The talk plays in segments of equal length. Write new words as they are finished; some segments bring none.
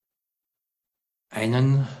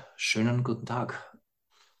Einen schönen guten Tag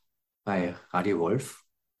bei Radio Wolf.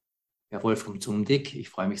 Herr Wolfram Zumdick, ich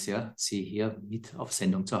freue mich sehr, Sie hier mit auf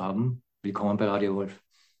Sendung zu haben. Willkommen bei Radio Wolf.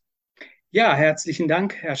 Ja, herzlichen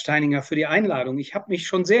Dank, Herr Steininger, für die Einladung. Ich habe mich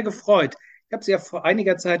schon sehr gefreut. Ich habe sie ja vor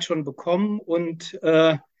einiger Zeit schon bekommen und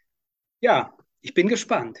ja, ich bin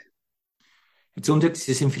gespannt. Herr Zumdick,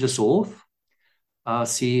 Sie sind Philosoph.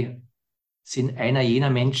 Sie sind einer jener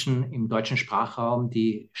Menschen im deutschen Sprachraum,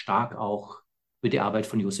 die stark auch über die Arbeit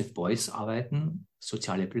von Joseph Beuys arbeiten,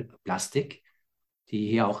 soziale Plastik, die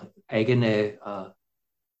hier auch eigene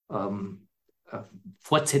ähm, äh,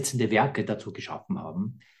 fortsetzende Werke dazu geschaffen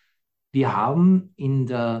haben. Wir haben in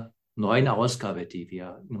der neuen Ausgabe, die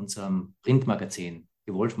wir in unserem Printmagazin,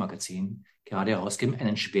 die Wolf-Magazin, gerade herausgeben,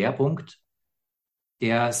 einen Schwerpunkt,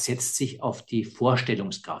 der setzt sich auf die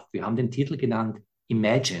Vorstellungskraft. Wir haben den Titel genannt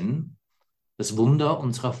Imagine, das Wunder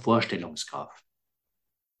unserer Vorstellungskraft.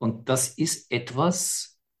 Und das ist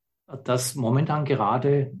etwas, das momentan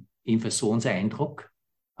gerade, jedenfalls so unser Eindruck,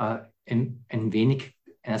 ein wenig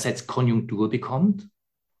einerseits Konjunktur bekommt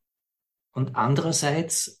und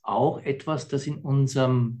andererseits auch etwas, das in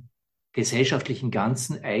unserem gesellschaftlichen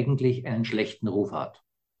Ganzen eigentlich einen schlechten Ruf hat.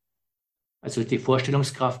 Also die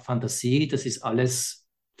Vorstellungskraft, Fantasie, das ist alles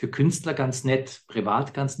für Künstler ganz nett,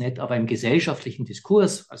 privat ganz nett, aber im gesellschaftlichen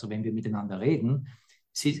Diskurs, also wenn wir miteinander reden,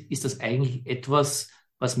 ist das eigentlich etwas,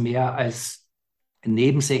 was mehr als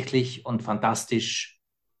nebensächlich und fantastisch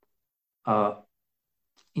äh,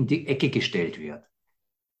 in die Ecke gestellt wird.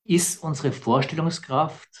 Ist unsere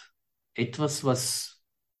Vorstellungskraft etwas, was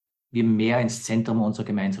wir mehr ins Zentrum unserer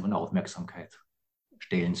gemeinsamen Aufmerksamkeit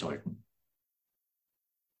stellen sollten?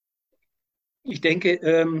 Ich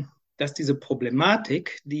denke, dass diese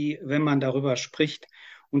Problematik, die, wenn man darüber spricht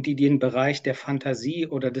und die den Bereich der Fantasie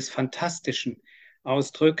oder des Fantastischen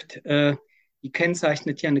ausdrückt, die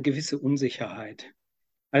kennzeichnet ja eine gewisse Unsicherheit.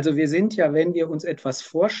 Also wir sind ja, wenn wir uns etwas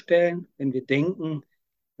vorstellen, wenn wir denken,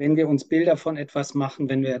 wenn wir uns Bilder von etwas machen,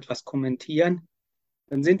 wenn wir etwas kommentieren,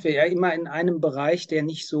 dann sind wir ja immer in einem Bereich, der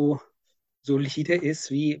nicht so solide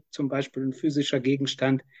ist wie zum Beispiel ein physischer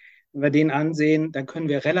Gegenstand. Wenn wir den ansehen, dann können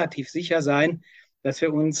wir relativ sicher sein, dass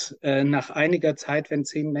wir uns nach einiger Zeit, wenn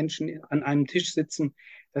 10 Menschen an einem Tisch sitzen,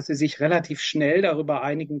 dass sie sich relativ schnell darüber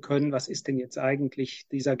einigen können, was ist denn jetzt eigentlich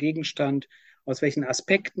dieser Gegenstand, aus welchen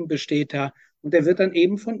Aspekten besteht er. Und der wird dann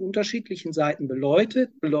eben von unterschiedlichen Seiten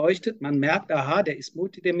beleuchtet. Man merkt, aha, der ist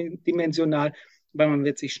multidimensional, aber man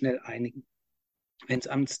wird sich schnell einigen. Wenn es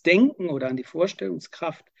ans Denken oder an die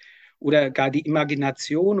Vorstellungskraft oder gar die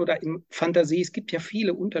Imagination oder Fantasie, es gibt ja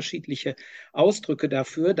viele unterschiedliche Ausdrücke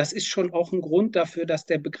dafür. Das ist schon auch ein Grund dafür, dass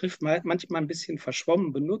der Begriff manchmal ein bisschen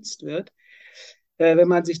verschwommen benutzt wird. Wenn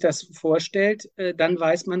man sich das vorstellt, dann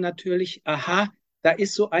weiß man natürlich, aha, da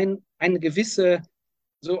ist so eine gewisse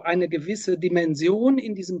Dimension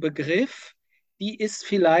in diesem Begriff, die ist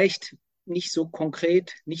vielleicht nicht so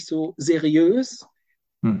konkret, nicht so seriös,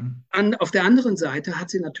 Mhm. auf der anderen Seite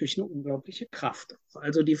hat sie natürlich eine unglaubliche Kraft.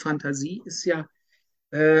 Also die Fantasie ist ja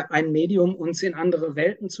ein Medium, uns in andere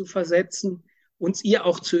Welten zu versetzen, uns ihr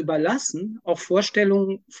auch zu überlassen, auch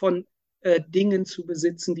Vorstellungen von Dingen zu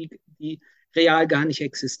besitzen, die real gar nicht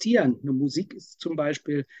existieren. Eine Musik ist zum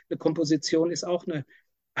Beispiel, eine Komposition ist auch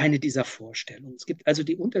eine dieser Vorstellungen. Es gibt also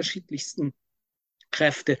die unterschiedlichsten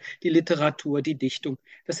Kräfte, die Literatur, die Dichtung.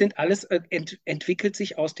 Das sind alles entwickelt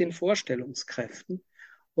sich aus den Vorstellungskräften.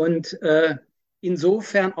 Und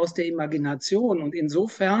insofern aus der Imagination. Und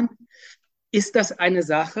insofern ist das eine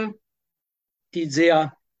Sache, die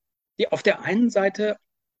die auf der einen Seite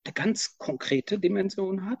eine ganz konkrete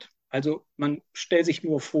Dimension hat. Also man stellt sich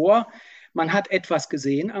nur vor, man hat etwas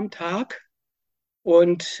gesehen am Tag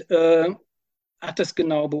und hat das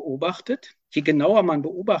genau beobachtet. Je genauer man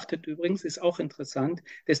beobachtet übrigens, ist auch interessant,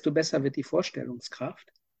 desto besser wird die Vorstellungskraft.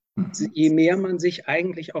 Mhm. Je mehr man sich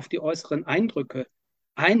eigentlich auf die äußeren Eindrücke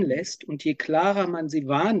einlässt und je klarer man sie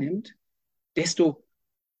wahrnimmt, desto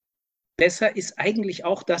besser ist eigentlich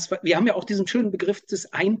auch das, wir haben ja auch diesen schönen Begriff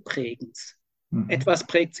des Einprägens. Mhm. Etwas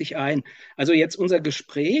prägt sich ein. Also jetzt unser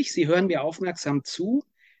Gespräch, Sie hören mir aufmerksam zu,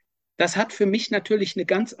 das hat für mich natürlich eine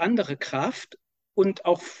ganz andere Kraft und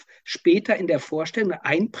auch später in der Vorstellung eine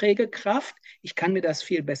Einprägekraft. Ich kann mir das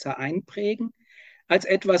viel besser einprägen als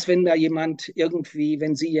etwas, wenn da jemand irgendwie,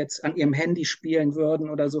 wenn Sie jetzt an Ihrem Handy spielen würden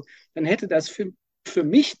oder so, dann hätte das für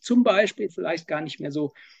mich zum Beispiel vielleicht gar nicht mehr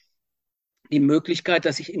so die Möglichkeit,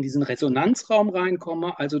 dass ich in diesen Resonanzraum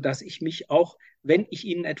reinkomme, also dass ich mich auch, wenn ich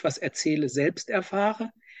Ihnen etwas erzähle, selbst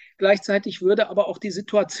erfahre. Gleichzeitig würde aber auch die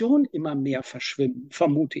Situation immer mehr verschwimmen,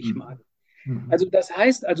 vermute ich mal. Mhm. Mhm. Also das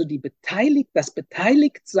heißt also, das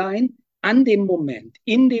Beteiligtsein an dem Moment,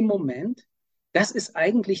 in dem Moment, das ist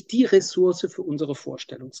eigentlich die Ressource für unsere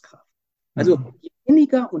Vorstellungskraft. Also Mhm. je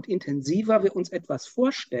inniger und intensiver wir uns etwas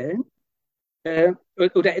vorstellen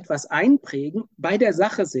oder etwas einprägen, bei der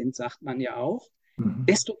Sache sind, sagt man ja auch, Mhm.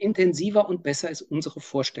 desto intensiver und besser ist unsere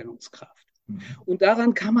Vorstellungskraft. Mhm. Und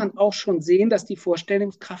daran kann man auch schon sehen, dass die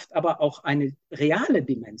Vorstellungskraft aber auch eine reale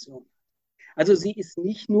Dimension hat. Also sie ist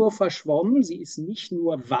nicht nur verschwommen, sie ist nicht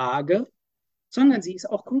nur vage, sondern sie ist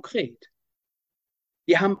auch konkret.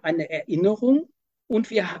 Wir haben eine Erinnerung und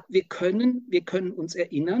wir können uns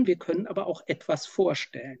erinnern, wir können aber auch etwas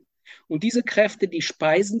vorstellen. Und diese Kräfte, die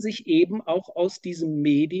speisen sich eben auch aus diesem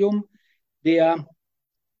Medium der,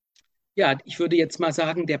 ja, ich würde jetzt mal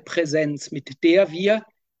sagen, der Präsenz, mit der wir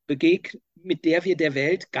der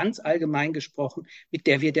Welt, ganz allgemein gesprochen, mit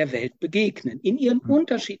der wir der Welt begegnen, in ihren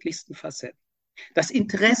unterschiedlichsten Facetten. Das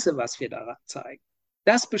Interesse, was wir daran zeigen,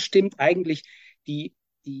 das bestimmt eigentlich ich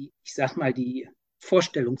sag mal, die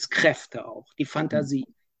Vorstellungskräfte auch, die Fantasie.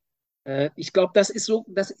 Ich glaube, das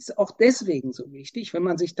ist auch deswegen so wichtig, wenn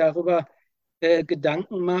man sich darüber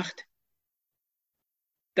Gedanken macht,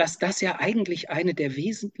 dass das ja eigentlich eine der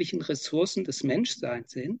wesentlichen Ressourcen des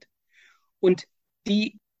Menschseins sind. Und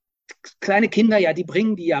die kleine Kinder, ja, die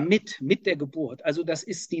bringen die ja mit der Geburt. Also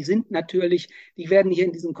die sind natürlich, die werden hier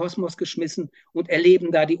in diesen Kosmos geschmissen und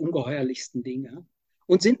erleben da die ungeheuerlichsten Dinge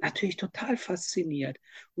und sind natürlich total fasziniert.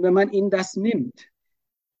 Und wenn man ihnen das nimmt,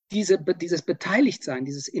 dieses Beteiligtsein,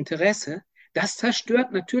 dieses Interesse, das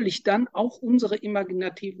zerstört natürlich dann auch unsere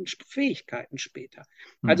imaginativen Fähigkeiten später.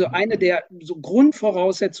 Also Mhm. eine der so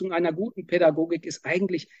Grundvoraussetzungen einer guten Pädagogik ist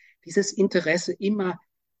eigentlich dieses Interesse immer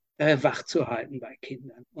wach zu halten bei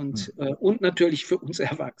Kindern Mhm. und natürlich für uns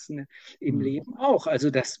Erwachsene im Mhm. Leben auch.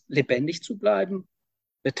 Also das lebendig zu bleiben,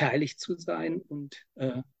 beteiligt zu sein und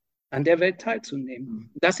an der Welt teilzunehmen.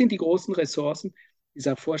 Mhm. Das sind die großen Ressourcen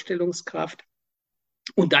dieser Vorstellungskraft.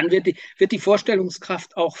 Und dann wird die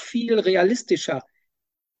Vorstellungskraft auch viel realistischer.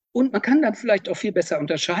 Und man kann dann vielleicht auch viel besser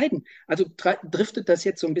unterscheiden. Also driftet das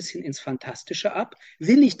jetzt so ein bisschen ins Fantastische ab?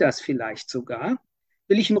 Will ich das vielleicht sogar?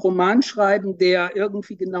 Will ich einen Roman schreiben, der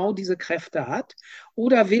irgendwie genau diese Kräfte hat?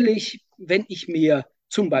 Oder will ich, wenn ich mir,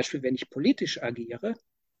 zum Beispiel wenn ich politisch agiere,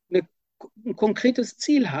 eine, ein konkretes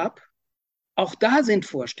Ziel habe, auch da sind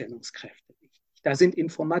Vorstellungskräfte wichtig. Da sind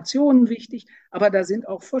Informationen wichtig, aber da sind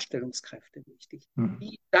auch Vorstellungskräfte wichtig, Mhm.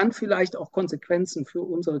 die dann vielleicht auch Konsequenzen für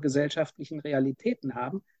unsere gesellschaftlichen Realitäten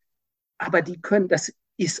haben. Aber das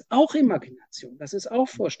ist auch Imagination, das ist auch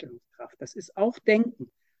Vorstellungskraft, das ist auch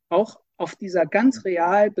Denken. Auch auf dieser ganz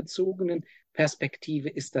real bezogenen Perspektive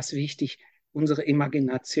ist das wichtig, unsere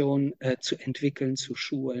Imagination zu entwickeln, zu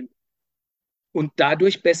schulen und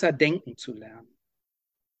dadurch besser denken zu lernen.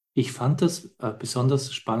 Ich fand das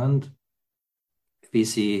besonders spannend, wie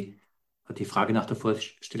Sie die Frage nach der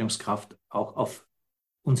Vorstellungskraft auch auf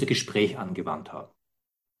unser Gespräch angewandt haben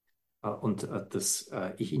und dass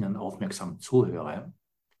ich Ihnen aufmerksam zuhöre.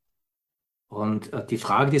 Und die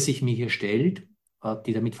Frage, die sich mir hier stellt,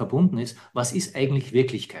 die damit verbunden ist, was ist eigentlich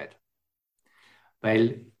Wirklichkeit?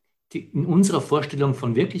 Weil in unserer Vorstellung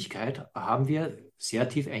von Wirklichkeit haben wir sehr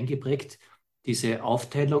tief eingeprägt diese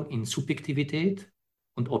Aufteilung in Subjektivität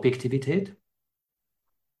und Objektivität.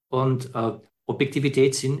 Und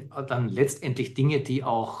Objektivität sind dann letztendlich Dinge, die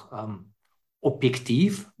auch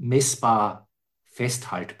objektiv, messbar,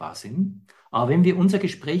 festhaltbar sind. Aber wenn wir unser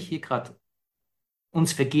Gespräch hier gerade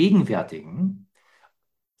uns vergegenwärtigen,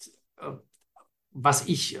 äh, was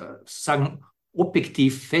ich sagen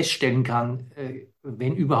objektiv feststellen kann,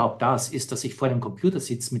 wenn überhaupt das, ist, dass ich vor einem Computer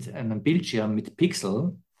sitze mit einem Bildschirm mit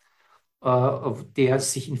Pixel, der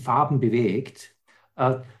sich in Farben bewegt,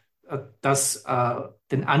 äh, das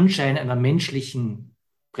den Anschein einer menschlichen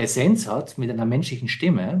Präsenz hat, mit einer menschlichen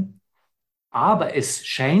Stimme, aber es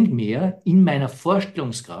scheint mir in meiner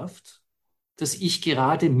Vorstellungskraft, dass ich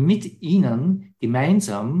gerade mit Ihnen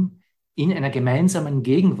gemeinsam in einer gemeinsamen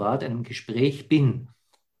Gegenwart, einem Gespräch bin.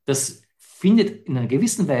 Das findet in einer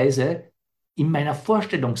gewissen Weise in meiner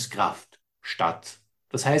Vorstellungskraft statt.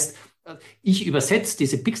 Das heißt, ich übersetze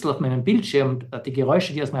diese Pixel auf meinem Bildschirm, die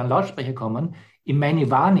Geräusche, die aus meinem Lautsprecher kommen, in meine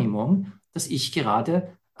Wahrnehmung, dass ich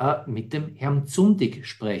gerade mit dem Herrn Zundig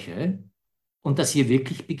spreche und dass hier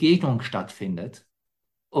wirklich Begegnung stattfindet.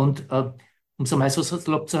 Und um es mal so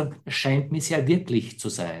salopp zu sagen, es scheint mir sehr wirklich zu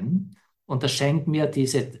sein. Und das scheint mir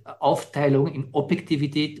diese Aufteilung in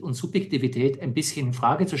Objektivität und Subjektivität ein bisschen in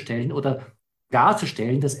Frage zu stellen oder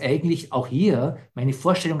klarzustellen, dass eigentlich auch hier meine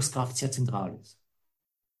Vorstellungskraft sehr zentral ist.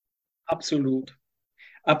 Absolut.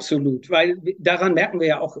 Absolut, weil daran merken wir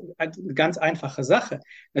ja auch eine ganz einfache Sache.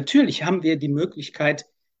 Natürlich haben wir die Möglichkeit,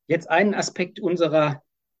 jetzt einen Aspekt unserer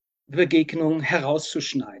Begegnungen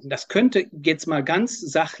herauszuschneiden. Das könnte jetzt mal ganz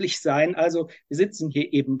sachlich sein. Also wir sitzen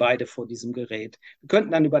hier eben beide vor diesem Gerät. Wir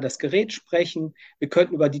könnten dann über das Gerät sprechen. Wir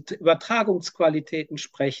könnten über die Übertragungsqualitäten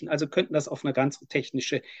sprechen. Also könnten das auf eine ganz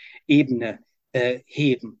technische Ebene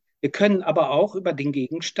heben. Wir können aber auch über den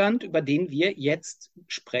Gegenstand, über den wir jetzt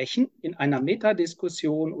sprechen, in einer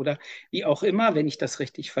Metadiskussion oder wie auch immer, wenn ich das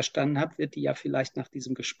richtig verstanden habe, wird die ja vielleicht nach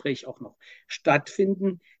diesem Gespräch auch noch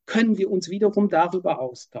stattfinden, können wir uns wiederum darüber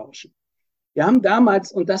austauschen. Wir haben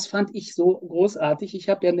damals, und das fand ich so großartig, ich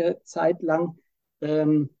habe ja eine Zeit lang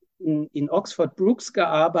in Oxford Brookes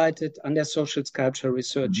gearbeitet, an der Social Sculpture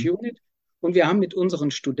Research Mhm. Unit. Und wir haben mit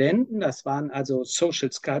unseren Studenten, das waren also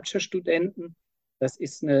Social Sculpture Studenten, das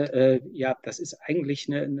ist ja, das ist eigentlich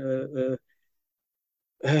die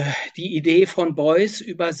Idee von Beuys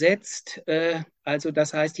übersetzt. Also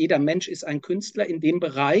das heißt, jeder Mensch ist ein Künstler in dem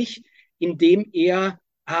Bereich, in dem er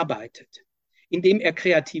arbeitet, in dem er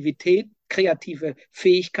kreative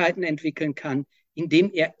Fähigkeiten entwickeln kann, in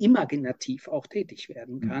dem er imaginativ auch tätig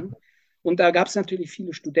werden kann. Mhm. Und da gab es natürlich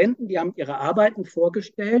viele Studenten, die haben ihre Arbeiten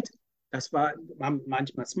vorgestellt. Haben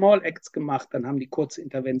manchmal Small Acts gemacht, dann haben die kurze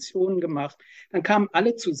Interventionen gemacht. Dann kamen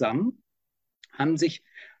alle zusammen, haben sich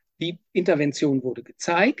die Intervention wurde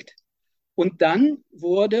gezeigt und dann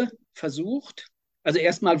wurde versucht, also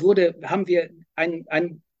erstmal haben wir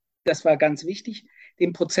das war ganz wichtig,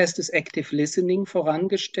 den Prozess des Active Listening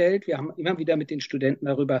vorangestellt. Wir haben immer wieder mit den Studenten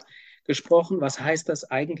darüber gesprochen, was heißt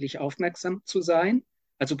das eigentlich, aufmerksam zu sein?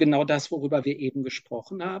 Also genau das, worüber wir eben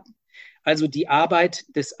gesprochen haben. Also die Arbeit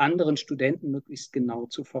des anderen Studenten möglichst genau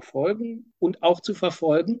zu verfolgen und auch zu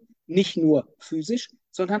verfolgen, nicht nur physisch,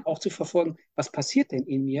 sondern auch zu verfolgen, was passiert denn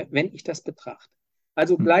in mir, wenn ich das betrachte.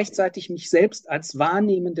 Also gleichzeitig mich selbst als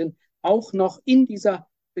Wahrnehmenden auch noch in dieser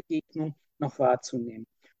Begegnung noch wahrzunehmen.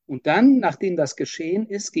 Und dann, nachdem das geschehen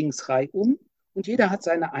ist, ging es reihum und jeder hat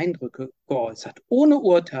seine Eindrücke geäußert, ohne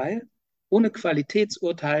Urteil, ohne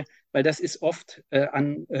Qualitätsurteil, weil das ist oft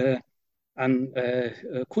an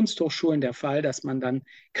Kunsthochschulen der Fall, dass man dann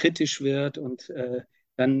kritisch wird und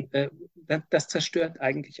das zerstört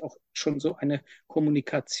eigentlich auch schon so eine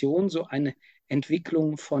Kommunikation, so eine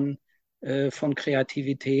Entwicklung von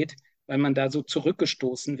Kreativität, weil man da so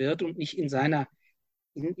zurückgestoßen wird und nicht in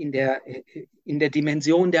der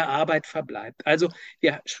Dimension der Arbeit verbleibt. Also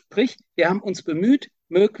sprich, wir haben uns bemüht,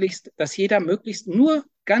 dass jeder möglichst nur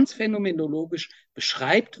ganz phänomenologisch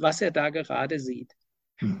beschreibt, was er da gerade sieht.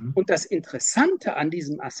 Mhm. Und das Interessante an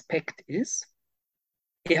diesem Aspekt ist,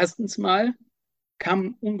 erstens mal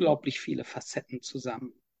kamen unglaublich viele Facetten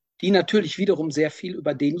zusammen, die natürlich wiederum sehr viel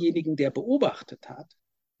über denjenigen, der beobachtet hat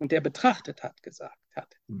und der betrachtet hat, gesagt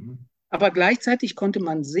hat. Mhm. Aber gleichzeitig konnte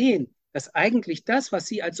man sehen, dass eigentlich das, was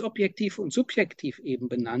Sie als objektiv und subjektiv eben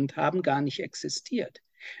benannt haben, gar nicht existiert.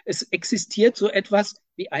 Es existiert so etwas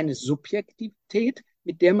wie eine Subjektivität,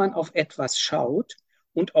 mit der man auf etwas schaut.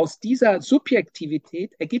 Und aus dieser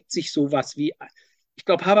Subjektivität ergibt sich sowas wie, ich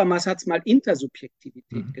glaube, Habermas hat es mal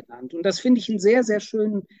Intersubjektivität Mhm. genannt. Und das finde ich einen sehr, sehr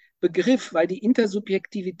schönen Begriff, weil die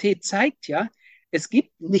Intersubjektivität zeigt ja, es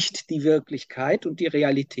gibt nicht die Wirklichkeit und die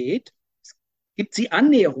Realität, gibt sie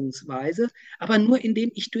annäherungsweise, aber nur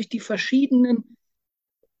indem ich durch die verschiedenen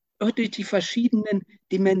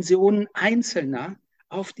Dimensionen einzelner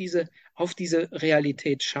auf diese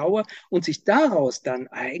Realität schaue und sich daraus dann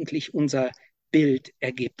eigentlich unser Bild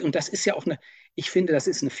ergibt. Und das ist ja auch ich finde, das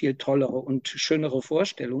ist eine viel tollere und schönere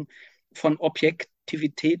Vorstellung von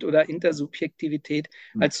Objektivität oder Intersubjektivität,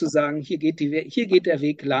 als zu sagen, hier geht der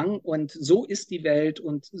Weg lang und so ist die Welt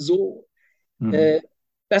und so Mhm. äh,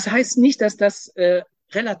 das heißt nicht, dass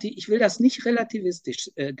ich will das nicht relativistisch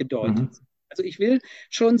gedeutet. Mhm. Also ich will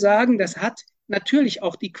schon sagen, das hat natürlich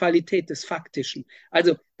auch die Qualität des Faktischen.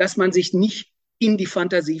 Also, dass man sich nicht in die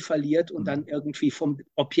Fantasie verliert und dann Mhm. irgendwie vom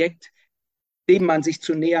Objekt, dem man sich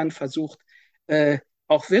zu nähern versucht,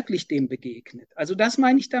 auch wirklich dem begegnet. Also das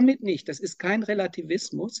meine ich damit nicht. Das ist kein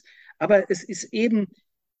Relativismus, aber es ist eben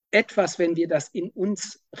etwas, wenn wir das in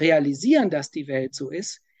uns realisieren, dass die Welt so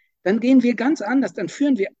ist, dann gehen wir ganz anders, dann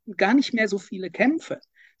führen wir gar nicht mehr so viele Kämpfe,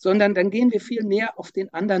 sondern dann gehen wir viel mehr auf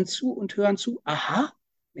den anderen zu und hören zu, aha,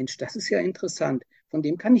 Mensch, das ist ja interessant, von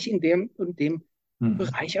dem kann ich in dem und dem Mhm.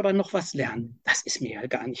 Bereich aber noch was lernen. Das ist mir ja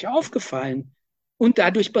gar nicht aufgefallen. Und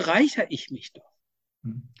dadurch bereichere ich mich doch.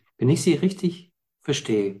 Mhm. Wenn ich Sie richtig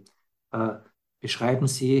verstehe, äh, beschreiben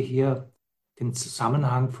Sie hier den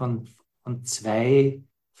Zusammenhang von zwei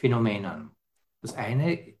Phänomenen. Das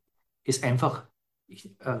eine ist einfach,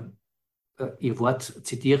 Ihr Wort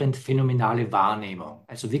zitierend, phänomenale Wahrnehmung.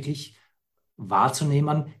 Also wirklich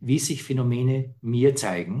wahrzunehmen, wie sich Phänomene mir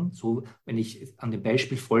zeigen. So, wenn ich an dem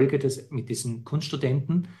Beispiel folge, das mit diesen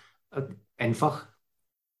Kunststudenten, einfach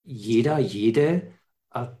jede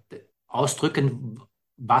äh, ausdrücken,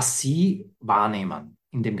 was sie wahrnehmen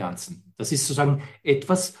in dem Ganzen. Das ist sozusagen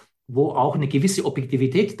etwas, wo auch eine gewisse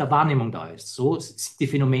Objektivität der Wahrnehmung da ist. So sind die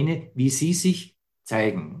Phänomene, wie sie sich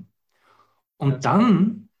zeigen. Und Ganz genau.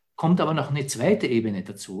 dann kommt aber noch eine zweite Ebene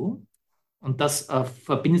dazu. Und das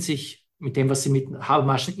verbindet sich mit dem, was Sie mit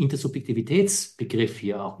Habermaschen Intersubjektivitätsbegriff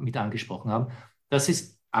hier auch mit angesprochen haben, dass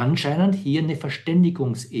es anscheinend hier eine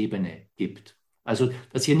Verständigungsebene gibt. Also,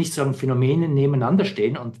 dass hier nicht sagen Phänomene nebeneinander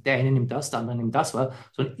stehen und der eine nimmt das, der andere nimmt das wahr,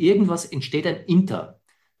 sondern irgendwas entsteht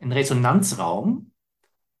ein Resonanzraum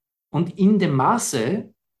und in dem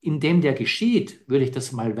Maße, in dem der geschieht, würde ich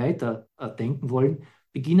das mal weiter denken wollen,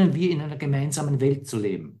 beginnen wir in einer gemeinsamen Welt zu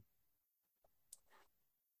leben.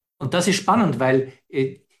 Und das ist spannend, weil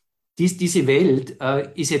diese Welt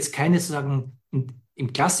ist jetzt keine sozusagen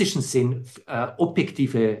im klassischen Sinn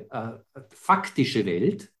objektive, faktische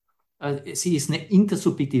Welt. Sie ist eine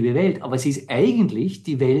intersubjektive Welt, aber sie ist eigentlich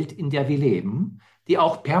die Welt, in der wir leben, die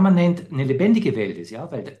auch permanent eine lebendige Welt ist,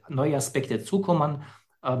 ja, weil neue Aspekte dazukommen,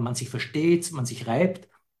 man sich versteht, man sich reibt.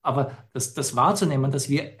 Aber das wahrzunehmen, dass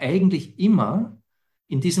wir eigentlich immer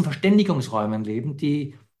in diesen Verständigungsräumen leben,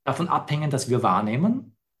 die davon abhängen, dass wir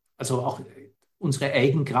wahrnehmen, also auch unsere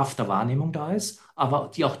Eigenkraft der Wahrnehmung da ist,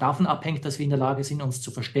 aber die auch davon abhängt, dass wir in der Lage sind, uns zu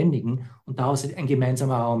verständigen und daraus ein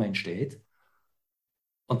gemeinsamer Raum entsteht.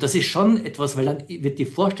 Und das ist schon etwas, weil dann wird die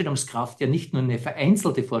Vorstellungskraft ja nicht nur eine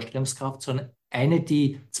vereinzelte Vorstellungskraft, sondern eine,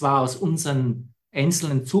 die zwar aus unseren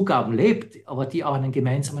einzelnen Zugaben lebt, aber die auch einen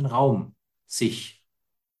gemeinsamen Raum sich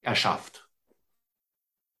erschafft.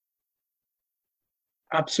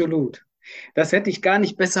 Absolut. Das hätte ich gar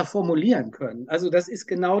nicht besser formulieren können. Also das ist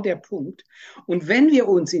genau der Punkt. Und wenn wir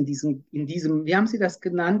uns in diesem, wie haben Sie das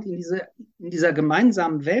genannt, in dieser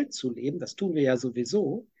gemeinsamen Welt zu leben, das tun wir ja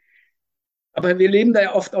sowieso, aber wir leben da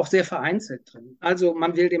ja oft auch sehr vereinzelt drin. Also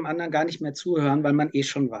man will dem anderen gar nicht mehr zuhören, weil man eh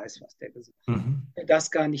schon weiß, was der gesagt hat. Mhm. Er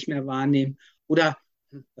das gar nicht mehr wahrnehmen. Oder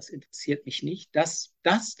das interessiert mich nicht. Da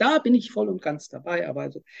bin ich voll und ganz dabei.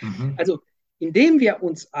 Aber Mhm. also indem wir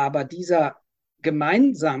uns aber dieser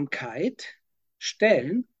Gemeinsamkeit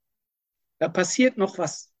stellen, da passiert noch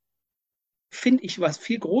was, finde ich, was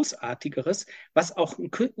viel Großartigeres, was auch ein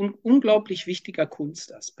unglaublich wichtiger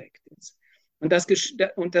Kunstaspekt ist. Und das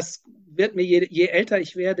wird mir, je älter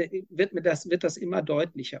ich werde, wird das immer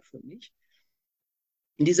deutlicher für mich.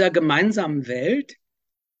 In dieser gemeinsamen Welt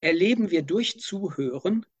erleben wir durch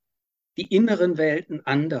Zuhören die inneren Welten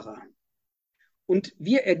anderer. Und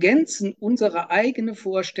wir ergänzen unsere eigene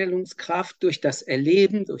Vorstellungskraft durch das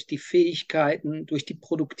Erleben, durch die Fähigkeiten, durch die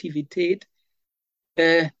Produktivität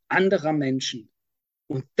anderer Menschen.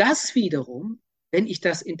 Und das wiederum, wenn ich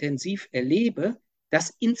das intensiv erlebe,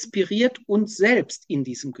 das inspiriert uns selbst in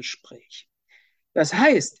diesem Gespräch. Das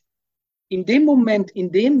heißt, in dem Moment,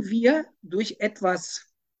 in dem wir durch etwas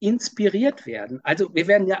inspiriert werden, also wir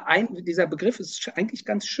werden ja dieser Begriff ist eigentlich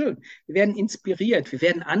ganz schön. Wir werden inspiriert, wir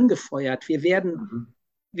werden angefeuert, Mhm.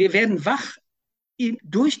 wir werden wach.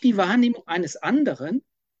 Durch die Wahrnehmung eines anderen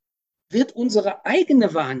wird unsere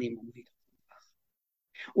eigene Wahrnehmung wieder,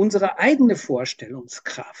 unsere eigene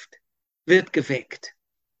Vorstellungskraft wird geweckt.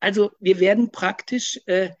 Also wir werden praktisch,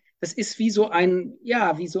 das ist wie so ein,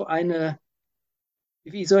 ja, wie so eine,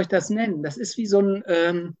 wie soll ich das nennen? Das ist wie so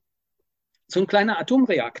ein kleiner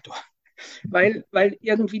Atomreaktor, weil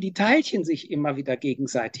irgendwie die Teilchen sich immer wieder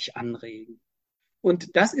gegenseitig anregen.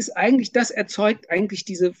 Und das ist eigentlich, das erzeugt eigentlich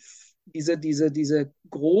diese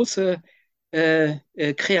große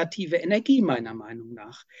kreative Energie, meiner Meinung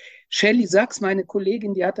nach. Shelley Sachs, meine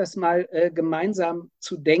Kollegin, die hat das mal gemeinsam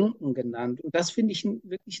zu denken genannt. Und das finde ich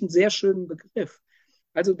wirklich einen sehr schönen Begriff.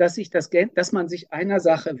 Also, dass man sich einer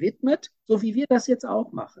Sache widmet, so wie wir das jetzt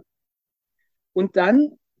auch machen. Und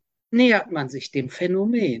dann nähert man sich dem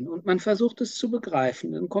Phänomen und man versucht es zu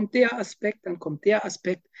begreifen. Dann kommt der Aspekt, dann kommt der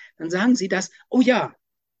Aspekt, dann sagen sie das, oh ja,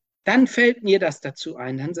 dann fällt mir das dazu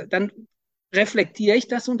ein, dann reflektiere ich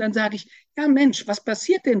das und dann sage ich, ja Mensch, was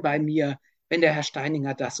passiert denn bei mir, wenn der Herr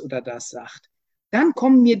Steininger das oder das sagt? Dann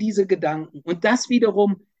kommen mir diese Gedanken und das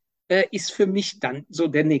wiederum ist für mich dann so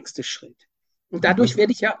der nächste Schritt. Und Mhm. dadurch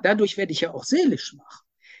werde ich ja auch seelisch wach.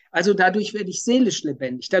 Also dadurch werde ich seelisch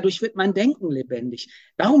lebendig, dadurch wird mein Denken lebendig.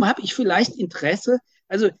 Darum habe ich vielleicht Interesse,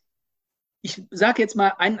 also ich sage jetzt mal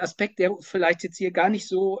einen Aspekt, der vielleicht jetzt hier gar nicht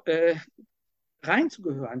so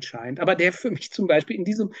reinzugehören scheint, aber der für mich zum Beispiel in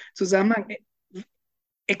diesem Zusammenhang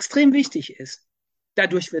extrem wichtig ist.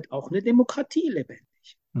 Dadurch wird auch eine Demokratie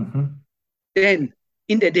lebendig. Mhm. Denn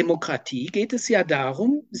in der Demokratie geht es ja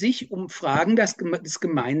darum, sich um Fragen des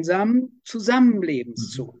gemeinsamen Zusammenlebens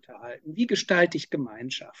zu Mhm. unterhalten. Wie gestalte ich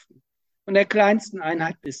Gemeinschaften? Von der kleinsten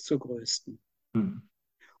Einheit bis zur größten. Mhm.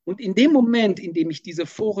 Und in dem Moment, in dem ich diese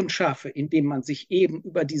Foren schaffe, in dem man sich eben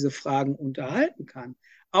über diese Fragen unterhalten kann,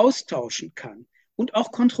 austauschen kann und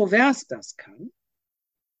auch kontrovers das kann,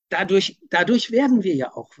 dadurch werden wir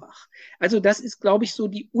ja auch wach. Also das ist, glaube ich, so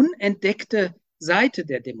die unentdeckte Seite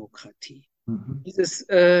der Demokratie. Mhm. Dieses,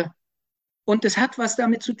 und es hat was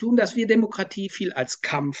damit zu tun, dass wir Demokratie viel als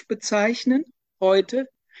Kampf bezeichnen heute,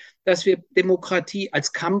 dass wir Demokratie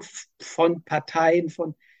als Kampf von Parteien,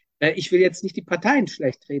 ich will jetzt nicht die Parteien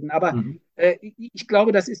schlecht reden, aber Mhm. ich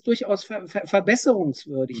glaube, das ist durchaus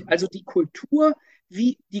verbesserungswürdig. Mhm. Also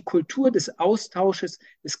wie die Kultur des Austausches,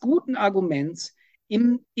 des guten Arguments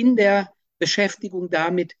in der Beschäftigung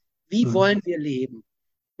damit, wie Mhm. wollen wir leben?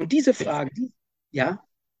 Und diese Frage, ja,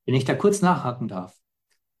 Wenn ich da kurz nachhaken darf,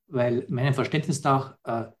 weil meinem Verständnis nach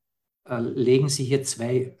legen sich hier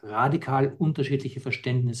zwei radikal unterschiedliche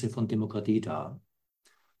Verständnisse von Demokratie dar.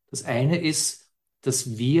 Das eine ist,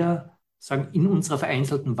 dass wir sagen, in unserer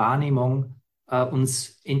vereinzelten Wahrnehmung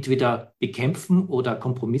uns entweder bekämpfen oder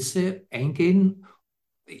Kompromisse eingehen,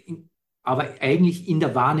 aber eigentlich in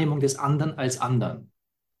der Wahrnehmung des anderen als anderen.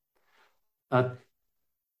 Äh,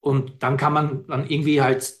 und dann kann man dann irgendwie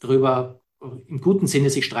halt drüber im guten Sinne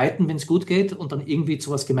sich streiten, wenn es gut geht und dann irgendwie zu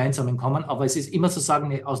was Gemeinsamem kommen. Aber es ist immer sozusagen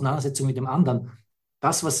eine Auseinandersetzung mit dem anderen.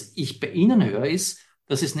 Das, was ich bei Ihnen höre, ist,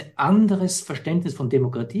 dass es ein anderes Verständnis von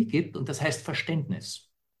Demokratie gibt und das heißt Verständnis.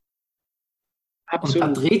 Und da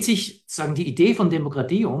absolut. dreht sich, sagen die Idee von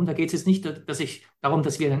Demokratie um. Da geht es jetzt nicht darum,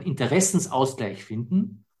 dass wir einen Interessensausgleich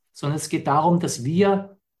finden, sondern es geht darum, dass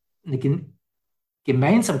wir eine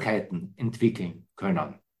Gemeinsamkeiten entwickeln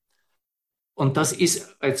können. Und das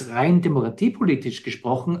ist als rein demokratiepolitisch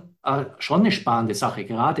gesprochen schon eine spannende Sache,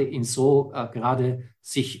 gerade in so gerade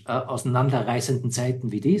sich auseinanderreißenden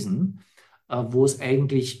Zeiten wie diesen, wo es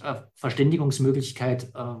eigentlich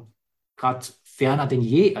Verständigungsmöglichkeit gerade ferner denn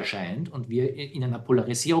je erscheint und wir in einer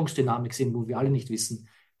Polarisierungsdynamik sind, wo wir alle nicht wissen,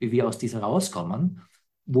 wie wir aus dieser rauskommen,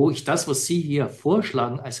 wo ich das, was Sie hier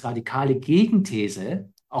vorschlagen, als radikale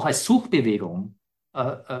Gegenthese, auch als Suchbewegung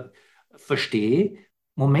verstehe.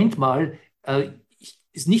 Moment mal,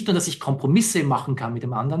 ist nicht nur, dass ich Kompromisse machen kann mit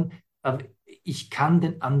dem anderen, ich kann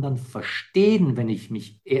den anderen verstehen, wenn ich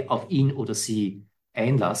mich auf ihn oder sie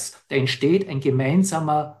einlasse. Da entsteht ein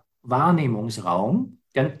gemeinsamer Wahrnehmungsraum,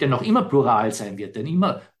 der noch immer plural sein wird, der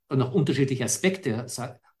immer noch unterschiedliche Aspekte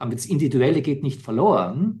haben. Das Individuelle geht nicht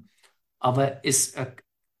verloren, aber es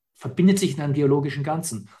verbindet sich in einem dialogischen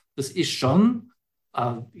Ganzen. Das ist schon,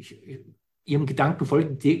 Ihrem Gedanken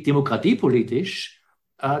folgend, demokratiepolitisch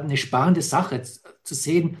eine spannende Sache zu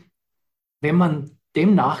sehen. Wenn man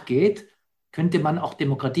dem nachgeht, könnte man auch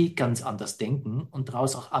Demokratie ganz anders denken und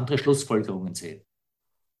daraus auch andere Schlussfolgerungen sehen.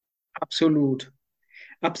 Absolut.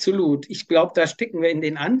 Absolut. Ich glaube, da stecken wir in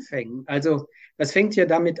den Anfängen. Also, das fängt ja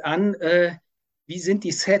damit an, wie sind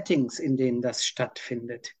die Settings, in denen das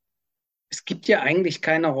stattfindet? Es gibt ja eigentlich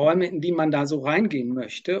keine Räume, in die man da so reingehen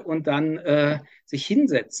möchte und dann sich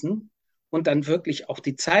hinsetzen und dann wirklich auch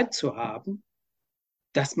die Zeit zu haben,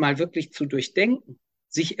 das mal wirklich zu durchdenken,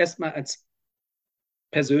 sich erstmal als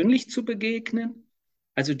persönlich zu begegnen,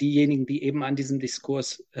 also diejenigen, die eben an diesem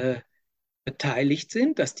Diskurs beteiligt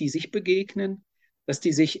sind, dass die sich begegnen, dass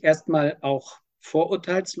die sich erstmal auch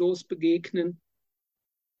vorurteilslos begegnen,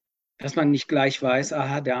 dass man nicht gleich weiß,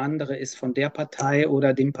 aha, der andere ist von der Partei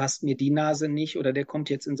oder dem passt mir die Nase nicht oder der kommt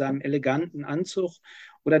jetzt in seinem eleganten Anzug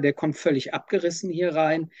oder der kommt völlig abgerissen hier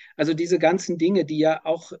rein. Also diese ganzen Dinge, die ja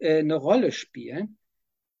auch eine Rolle spielen,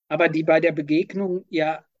 aber die bei der Begegnung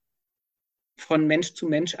ja von Mensch zu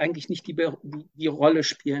Mensch eigentlich nicht die Rolle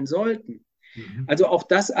spielen sollten. Mhm. Also auch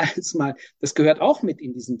das alles mal, das gehört auch mit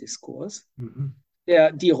in diesen Diskurs. Mhm.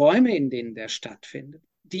 Die Räume, in denen der stattfindet.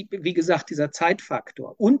 Wie gesagt, dieser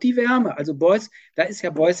Zeitfaktor und die Wärme. Also Beuys, da ist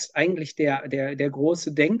ja Beuys eigentlich der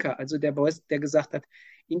große Denker. Also der Beuys, der gesagt hat,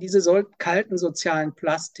 in diese kalten sozialen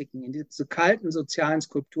Plastiken, in diese kalten sozialen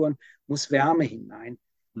Skulpturen muss Wärme hinein.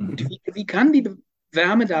 Und Mhm. wie kann die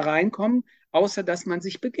Wärme da reinkommen, außer dass man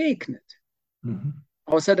sich begegnet? Mhm.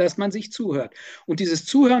 Außer dass man sich zuhört. Und dieses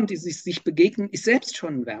Zuhören, dieses sich begegnen, ist selbst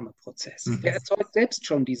schon ein Wärmeprozess. Der Mhm. erzeugt selbst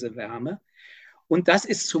schon diese Wärme. Und das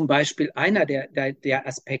ist zum Beispiel einer der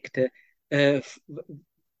Aspekte, äh,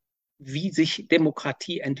 wie sich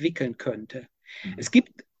Demokratie entwickeln könnte. Es Mhm.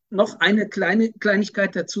 gibt noch eine kleine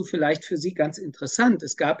Kleinigkeit dazu, vielleicht für Sie ganz interessant.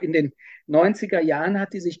 Es gab in den 90er Jahren,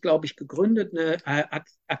 hat die sich, glaube ich, gegründet, eine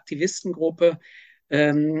Aktivistengruppe,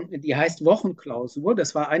 die heißt Wochenklausur.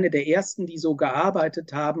 Das war eine der ersten, die so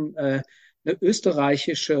gearbeitet haben, eine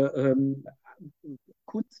österreichische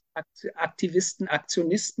Kunstaktivisten,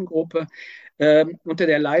 Aktionistengruppe unter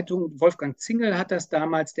der Leitung, Wolfgang Zingel hat das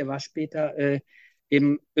damals, der war später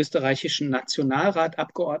im österreichischen Nationalrat,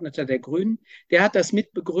 Abgeordneter der Grünen, der hat das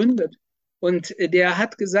mit begründet. Und der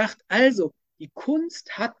hat gesagt, also die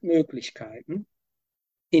Kunst hat Möglichkeiten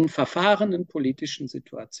in verfahrenen politischen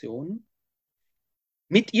Situationen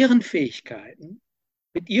mit ihren Fähigkeiten,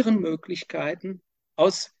 mit ihren Möglichkeiten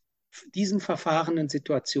aus diesen verfahrenen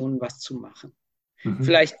Situationen was zu machen. Mhm.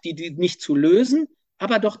 Vielleicht die nicht zu lösen,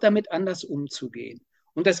 aber doch damit anders umzugehen.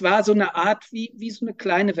 Und das war so eine Art, wie so eine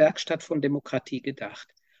kleine Werkstatt von Demokratie gedacht.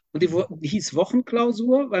 Und die hieß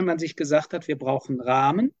Wochenklausur, weil man sich gesagt hat, wir brauchen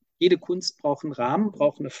Rahmen. Jede Kunst braucht einen Rahmen,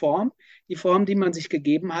 braucht eine Form. Die Form, die man sich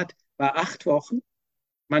gegeben hat, war 8 Wochen.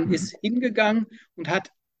 Man Mhm. ist hingegangen und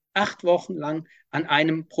hat 8 Wochen lang an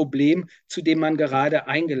einem Problem, zu dem man gerade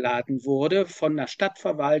eingeladen wurde, von der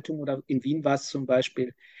Stadtverwaltung oder in Wien war es zum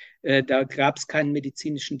Beispiel, da gab es keinen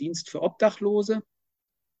medizinischen Dienst für Obdachlose.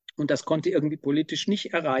 Und das konnte irgendwie politisch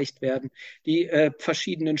nicht erreicht werden. Die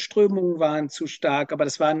verschiedenen Strömungen waren zu stark, aber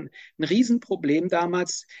das war ein Riesenproblem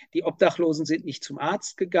damals. Die Obdachlosen sind nicht zum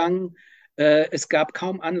Arzt gegangen. Es gab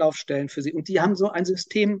kaum Anlaufstellen für sie. Und die haben so ein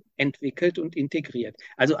System entwickelt und integriert.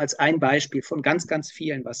 Also als ein Beispiel von ganz, ganz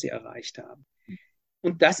vielen, was sie erreicht haben.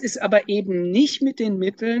 Und das ist aber eben nicht mit den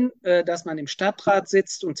Mitteln, dass man im Stadtrat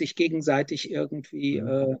sitzt und sich gegenseitig irgendwie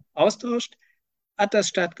Mhm. austauscht, hat das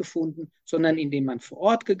stattgefunden, sondern indem man vor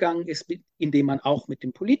Ort gegangen ist, indem man auch mit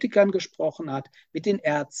den Politikern gesprochen hat, mit den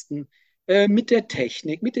Ärzten, mit der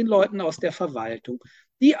Technik, mit den Leuten aus der Verwaltung.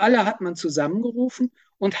 Die alle hat man zusammengerufen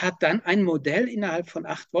und hat dann ein Modell innerhalb von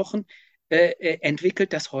 8 Wochen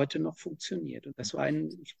entwickelt, das heute noch funktioniert. Und das war,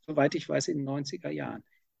 soweit ich weiß, in den 90er Jahren.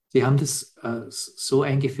 Sie haben das so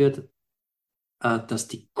eingeführt, dass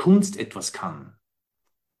die Kunst etwas kann,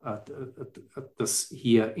 das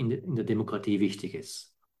hier in der Demokratie wichtig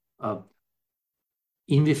ist. Äh,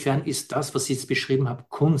 Inwiefern ist das, was Sie jetzt beschrieben haben,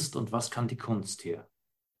 Kunst und was kann die Kunst hier?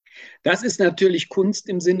 Das ist natürlich Kunst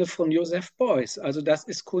im Sinne von Joseph Beuys. Also das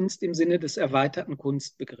ist Kunst im Sinne des erweiterten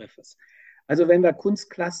Kunstbegriffes. Also wenn wir Kunst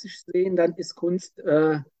klassisch sehen, dann ist Kunst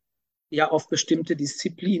ja auf bestimmte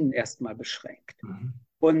Disziplinen erstmal beschränkt. Mhm.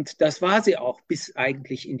 Und das war sie auch bis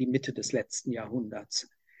eigentlich in die Mitte des letzten Jahrhunderts.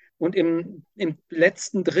 Und im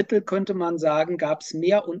letzten Drittel könnte man sagen, gab es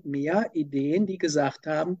mehr und mehr Ideen, die gesagt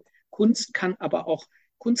haben, Kunst kann aber auch,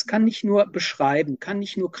 Kunst kann nicht nur beschreiben, kann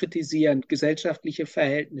nicht nur kritisieren, gesellschaftliche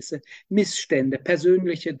Verhältnisse, Missstände,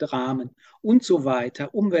 persönliche Dramen und so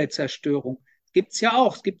weiter, Umweltzerstörung. Gibt es ja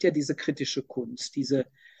auch. Es gibt ja diese kritische Kunst, diese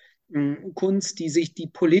Kunst, die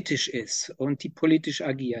politisch ist und die politisch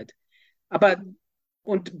agiert. Aber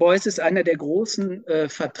und Beuys ist einer der großen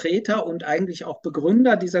Vertreter und eigentlich auch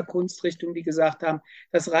Begründer dieser Kunstrichtung, die gesagt haben,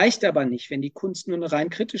 das reicht aber nicht, wenn die Kunst nur eine rein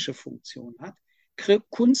kritische Funktion hat.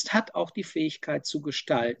 Kunst hat auch die Fähigkeit zu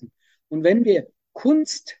gestalten. Und wenn wir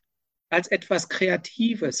Kunst als etwas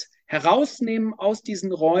Kreatives herausnehmen aus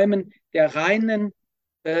diesen Räumen der reinen,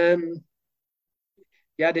 ähm,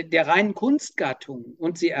 ja, der reinen Kunstgattung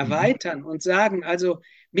und sie Mhm. erweitern und sagen, also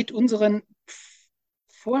mit unseren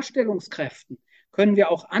Vorstellungskräften können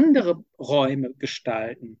wir auch andere Räume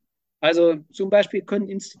gestalten. Also zum Beispiel können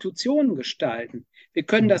Institutionen gestalten. Wir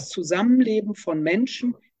können Mhm. das Zusammenleben von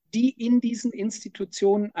Menschen, die in diesen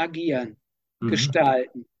Institutionen agieren, Mhm.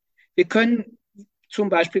 gestalten. Wir können zum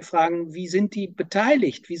Beispiel fragen, wie sind die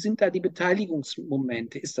beteiligt? Wie sind da die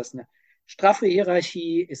Beteiligungsmomente? Ist das eine straffe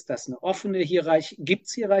Hierarchie? Ist das eine offene Hierarchie? Gibt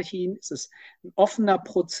es Hierarchien? Ist es ein offener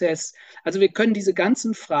Prozess? Also wir können diese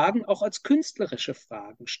ganzen Fragen auch als künstlerische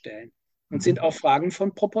Fragen stellen und sind Mhm. auch Fragen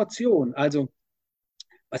von Proportion. Also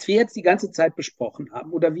was wir jetzt die ganze Zeit besprochen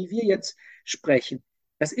haben oder wie wir jetzt sprechen,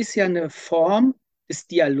 das ist ja eine Form des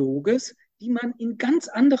Dialoges, die man in ganz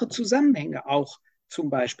andere Zusammenhänge auch zum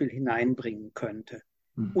Beispiel hineinbringen könnte.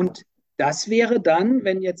 Mhm. Und das wäre dann,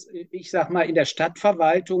 wenn jetzt, ich sag mal, in der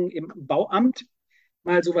Stadtverwaltung, im Bauamt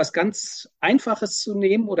mal so was ganz Einfaches zu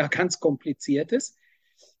nehmen oder ganz Kompliziertes,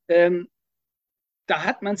 ähm, da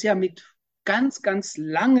hat man es ja mit ganz, ganz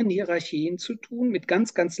langen Hierarchien zu tun, mit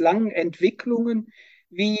ganz, ganz langen Entwicklungen.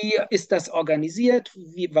 Wie ist das organisiert?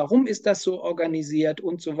 Warum ist das so organisiert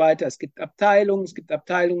und so weiter? Es gibt Abteilungen, es gibt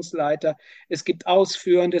Abteilungsleiter, es gibt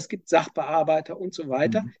Ausführende, es gibt Sachbearbeiter und so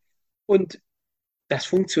weiter. Mhm. Und das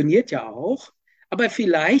funktioniert ja auch, aber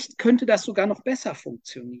vielleicht könnte das sogar noch besser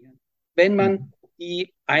funktionieren, wenn man Mhm.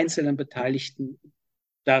 die einzelnen Beteiligten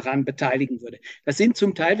daran beteiligen würde. Das sind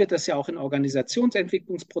zum Teil, wird das ja auch in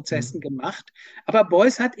Organisationsentwicklungsprozessen Mhm. gemacht, aber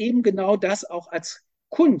Beuys hat eben genau das auch als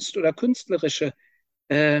Kunst oder künstlerische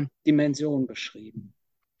Dimension beschrieben.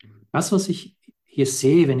 Das, was ich hier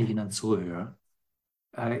sehe, wenn ich Ihnen zuhöre,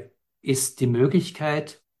 äh, ist die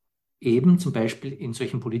Möglichkeit, eben zum Beispiel in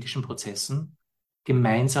solchen politischen Prozessen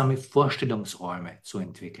gemeinsame Vorstellungsräume zu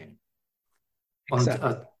entwickeln. Und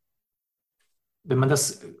exakt. wenn man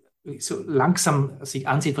das so langsam sich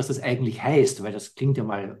ansieht, was das eigentlich heißt, weil das klingt ja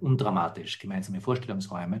mal undramatisch, gemeinsame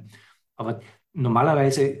Vorstellungsräume, aber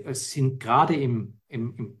normalerweise sind gerade im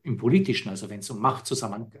Politischen, also wenn es um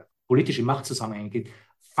politische Machtzusammenhänge geht,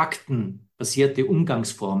 faktenbasierte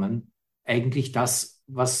Umgangsformen eigentlich das,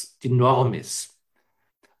 was die Norm ist.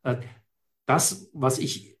 Äh, Das, was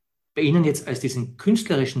ich bei Ihnen jetzt als diesen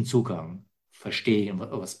künstlerischen Zugang verstehe,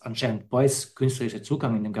 was anscheinend Beuys künstlerischer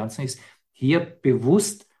Zugang in dem Ganzen ist, hier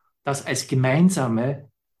bewusst das als gemeinsame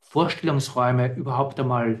Vorstellungsräume überhaupt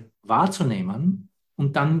einmal wahrzunehmen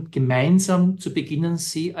und dann gemeinsam zu beginnen,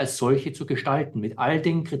 sie als solche zu gestalten, mit all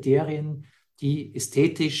den Kriterien, die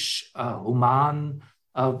ästhetisch, human,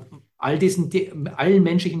 äh, allen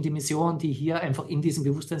menschlichen Dimensionen, die hier einfach in diesem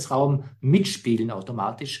Bewusstseinsraum mitspielen,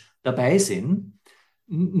 automatisch dabei sind,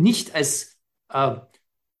 nicht als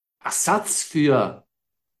Ersatz für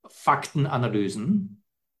Faktenanalysen,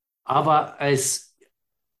 aber als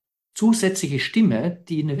zusätzliche Stimme,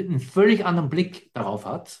 die einen völlig anderen Blick darauf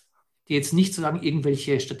hat, die jetzt nicht sozusagen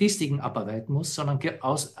irgendwelche Statistiken abarbeiten muss, sondern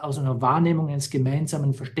aus einer Wahrnehmung eines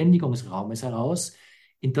gemeinsamen Verständigungsraumes heraus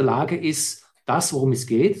in der Lage ist, das, worum es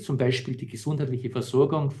geht, zum Beispiel die gesundheitliche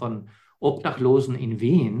Versorgung von Obdachlosen in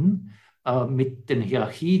Wien, mit den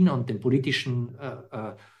Hierarchien und den politischen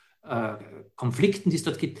Konflikten, die es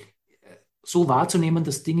dort gibt, so wahrzunehmen,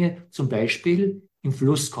 dass Dinge zum Beispiel im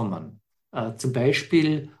Fluss kommen, zum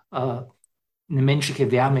Beispiel eine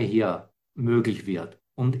menschliche Wärme hier möglich wird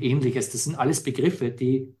und ähnliches. Das sind alles Begriffe,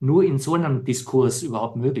 die nur in so einem Diskurs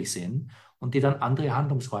überhaupt möglich sind und die dann andere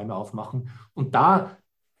Handlungsräume aufmachen. Und da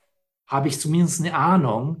habe ich zumindest eine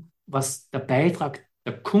Ahnung, was der Beitrag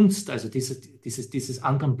der Kunst, also dieses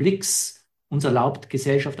anderen Blicks, uns erlaubt,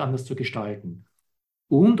 Gesellschaft anders zu gestalten.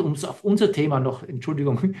 Und um es auf unser Thema noch,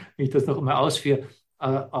 Entschuldigung, wenn ich das noch einmal ausführe,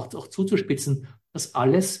 auch zuzuspitzen, das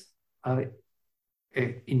alles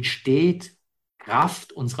entsteht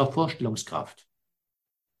Kraft unserer Vorstellungskraft.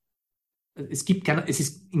 Es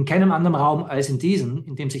ist in keinem anderen Raum als in diesem,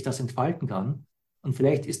 in dem sich das entfalten kann. Und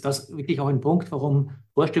vielleicht ist das wirklich auch ein Punkt, warum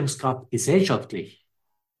Vorstellungskraft gesellschaftlich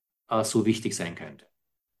so wichtig sein könnte.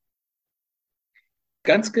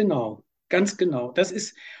 Ganz genau, ganz genau.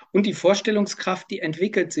 Und die Vorstellungskraft, die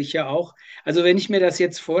entwickelt sich ja auch. Also wenn ich mir das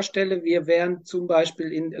jetzt vorstelle, wir wären zum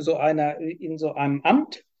Beispiel in so einem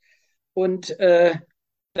Amt und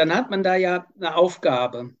dann hat man da ja eine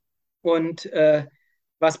Aufgabe. Und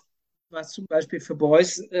was, was zum Beispiel für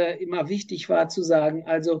Beuys immer wichtig war zu sagen,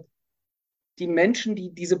 also die Menschen,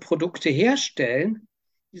 die diese Produkte herstellen,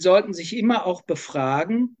 die sollten sich immer auch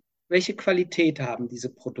befragen, welche Qualität haben diese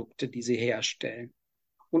Produkte, die sie herstellen.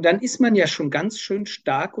 Und dann ist man ja schon ganz schön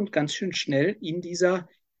stark und ganz schön schnell in dieser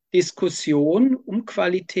Diskussion um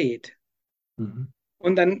Qualität. Mhm.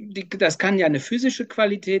 Und das kann ja eine physische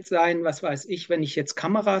Qualität sein, was weiß ich, wenn ich jetzt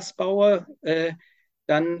Kameras baue,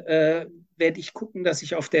 dann werde ich gucken, dass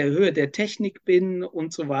ich auf der Höhe der Technik bin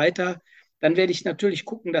und so weiter. Dann werde ich natürlich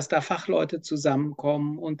gucken, dass da Fachleute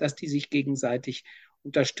zusammenkommen und dass die sich gegenseitig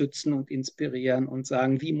unterstützen und inspirieren und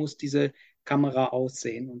sagen, wie muss diese Kamera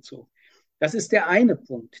aussehen und so. Das ist der eine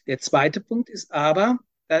Punkt. Der zweite Punkt ist aber,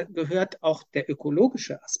 da gehört auch der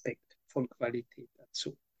ökologische Aspekt von Qualität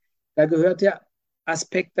dazu. Da gehört der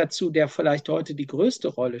Aspekt dazu, der vielleicht heute die größte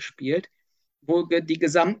Rolle spielt, wo die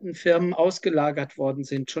gesamten Firmen ausgelagert worden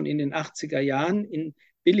sind, schon in den 80er Jahren in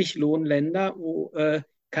Billiglohnländer, wo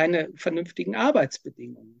keine vernünftigen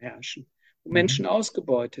Arbeitsbedingungen herrschen, wo Mhm. Menschen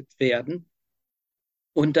ausgebeutet werden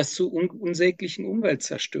und das zu unsäglichen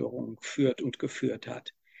Umweltzerstörungen führt und geführt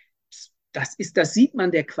hat. Das sieht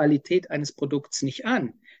man der Qualität eines Produkts nicht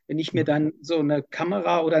an. Wenn ich mir Mhm. dann so eine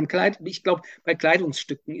Kamera oder ein Kleid, ich glaube, bei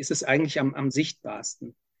Kleidungsstücken ist es eigentlich am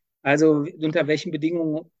sichtbarsten. Also unter welchen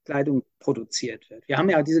Bedingungen Kleidung produziert wird. Wir haben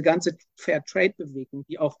ja diese ganze Fair-Trade-Bewegung,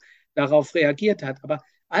 die auch darauf reagiert hat. Aber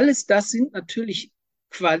alles das sind natürlich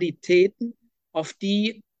Qualitäten, auf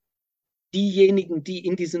die diejenigen, die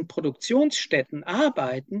in diesen Produktionsstätten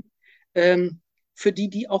arbeiten, ähm, für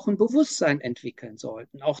die auch ein Bewusstsein entwickeln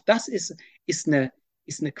sollten. Auch das ist eine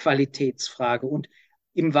Qualitätsfrage. Und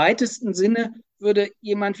im weitesten Sinne würde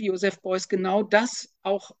jemand wie Joseph Beuys genau das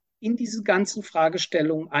auch in diese ganzen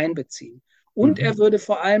Fragestellungen einbeziehen. Und er Mhm. würde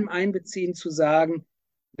vor allem einbeziehen zu sagen,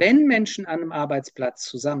 wenn Menschen an einem Arbeitsplatz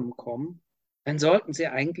zusammenkommen, dann sollten sie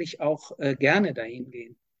eigentlich auch gerne dahin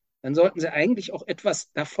gehen. Dann sollten sie eigentlich auch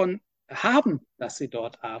etwas davon haben, dass sie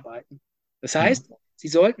dort arbeiten. Das Mhm. heißt, sie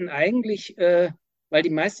sollten eigentlich, weil die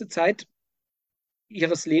meiste Zeit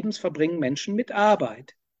ihres Lebens verbringen Menschen mit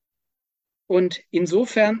Arbeit. Und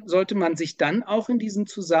insofern sollte man sich dann auch in diesen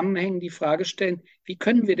Zusammenhängen die Frage stellen, wie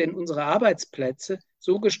können wir denn unsere Arbeitsplätze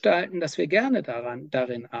so gestalten, dass wir gerne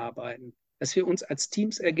darin arbeiten, dass wir uns als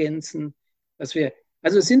Teams ergänzen, dass wir,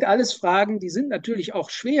 also es sind alles Fragen, die sind natürlich auch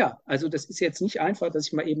schwer. Also das ist jetzt nicht einfach, dass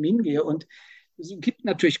ich mal eben hingehe und es gibt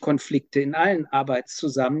natürlich Konflikte in allen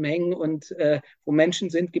Arbeitszusammenhängen und wo Menschen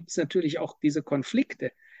sind, gibt es natürlich auch diese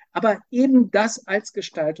Konflikte. Aber eben das als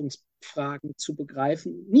Gestaltungsfragen zu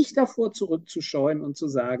begreifen, nicht davor zurückzuscheuen und zu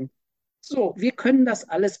sagen, so, wir können das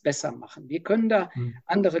alles besser machen. Wir können da Hm.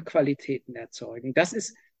 andere Qualitäten erzeugen.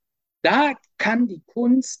 Da kann die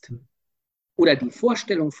Kunst Hm. oder die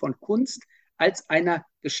Vorstellung von Kunst als einer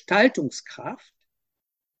Gestaltungskraft,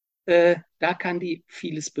 da kann die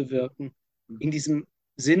vieles bewirken. Hm. In diesem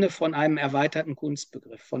Sinne von einem erweiterten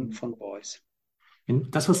Kunstbegriff Hm. von Beuys.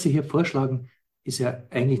 Das, was Sie hier vorschlagen, ist ja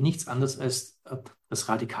eigentlich nichts anderes als das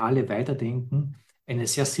radikale Weiterdenken einer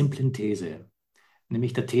sehr simplen These,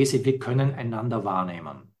 nämlich der These, wir können einander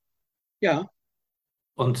wahrnehmen. Ja,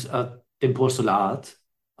 Und dem Postulat,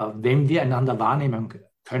 wenn wir einander wahrnehmen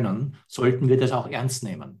können, sollten wir das auch ernst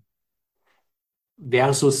nehmen.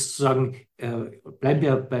 Versus sozusagen, bleiben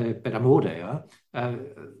wir bei der Mode, ja.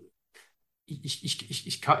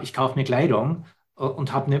 Ich kaufe mir Kleidung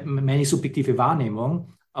und habe meine subjektive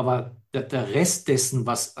Wahrnehmung, aber der Rest dessen,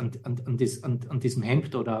 was an diesem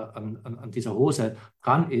Hemd oder an dieser Hose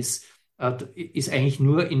dran ist eigentlich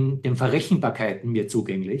nur in den Verrechenbarkeiten mir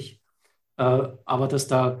zugänglich. Aber dass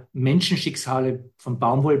da Menschenschicksale von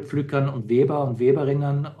Baumwollpflückern und Weber und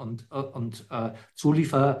Weberinnen und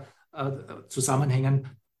Zulieferzusammenhängen Zusammenhängen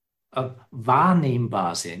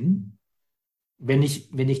wahrnehmbar sind, wenn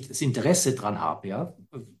ich das Interesse dran habe, ja,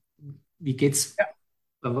 wie geht's,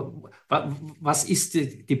 was ist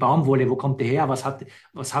die Baumwolle, wo kommt die her, was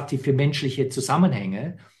hat die für menschliche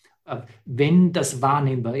Zusammenhänge? Wenn das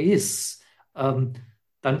wahrnehmbar ist,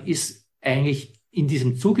 dann ist eigentlich in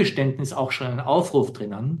diesem Zugeständnis auch schon ein Aufruf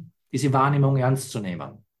drinnen, diese Wahrnehmung ernst zu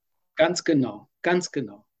nehmen. ganz genau, ganz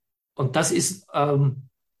genau. Und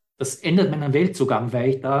das ändert meinen Weltzugang, weil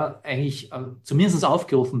ich da eigentlich zumindest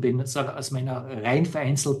aufgerufen bin, sag, aus meiner rein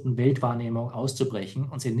vereinzelten Weltwahrnehmung auszubrechen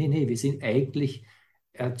und sagen, nee, nee, wir sind eigentlich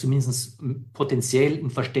zumindest potenziell in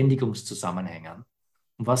Verständigungszusammenhängen.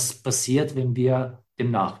 Und was passiert, wenn wir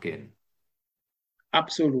dem nachgehen?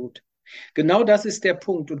 Absolut. Genau das ist der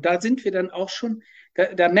Punkt. Und da sind wir dann auch schon,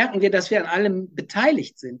 da merken wir, dass wir an allem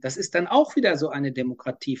beteiligt sind. Das ist dann auch wieder so eine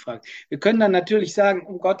Demokratiefrage. Wir können dann natürlich sagen,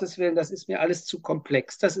 um Gottes Willen, das ist mir alles zu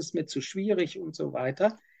komplex, das ist mir zu schwierig und so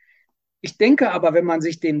weiter. Ich denke aber, wenn man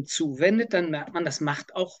sich dem zuwendet, dann merkt man, das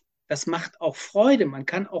macht auch Freude. Man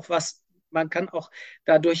kann auch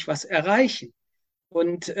dadurch was erreichen.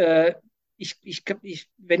 Und wenn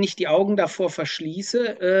ich die Augen davor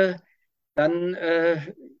verschließe, dann,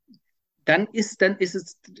 äh, dann ist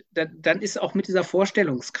auch mit dieser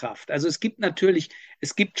Vorstellungskraft. Also es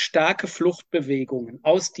gibt starke Fluchtbewegungen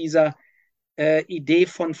aus dieser Idee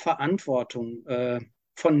von Verantwortung,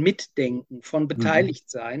 von Mitdenken, von Mhm.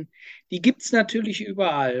 Beteiligtsein. Die gibt es natürlich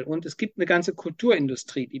überall. Und es gibt eine ganze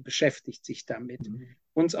Kulturindustrie, die beschäftigt sich damit, Mhm.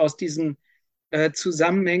 uns aus diesen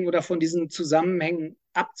Zusammenhängen oder von diesen Zusammenhängen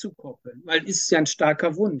abzukoppeln, weil ist ja ein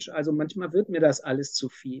starker Wunsch. Also manchmal wird mir das alles zu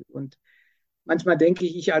viel und manchmal denke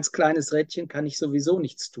ich als kleines Rädchen kann ich sowieso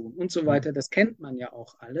nichts tun und so Mhm. weiter. Das kennt man ja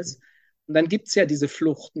auch alles. Und dann gibt es ja diese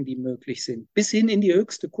Fluchten, die möglich sind, bis hin in die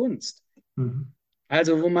höchste Kunst. Mhm.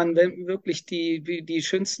 Also wo man wirklich die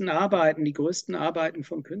schönsten Arbeiten, die größten Arbeiten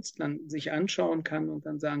von Künstlern sich anschauen kann und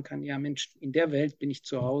dann sagen kann, ja Mensch, in der Welt bin ich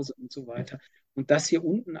zu Hause und so weiter. Und das hier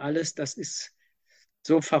unten alles, das ist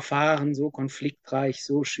so verfahren, so konfliktreich,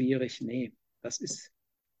 so schwierig. Nee, das ist,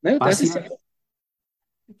 ne, das Was ist ja, ja,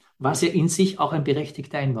 was ja in sich auch ein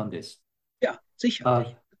berechtigter Einwand ist. ja, Äh,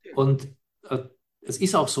 sicherlich. und äh, es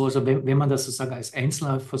ist auch so, also wenn man das sozusagen als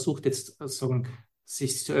Einzelner versucht, jetzt sozusagen,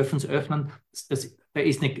 sich zu öffnen, da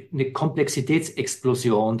ist eine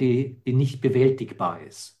Komplexitätsexplosion, die nicht bewältigbar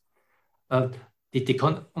ist. Äh,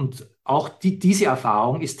 und auch diese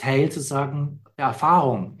Erfahrung ist Teil sozusagen der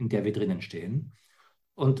Erfahrung, in der wir drinnen stehen.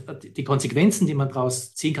 Und die Konsequenzen, die man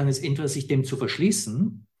daraus ziehen kann, ist entweder sich dem zu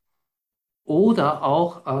verschließen oder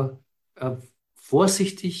auch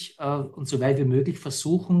vorsichtig und so weit wie möglich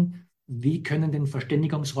versuchen, wie können denn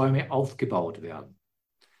Verständigungsräume aufgebaut werden?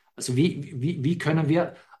 Also wie können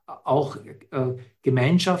wir auch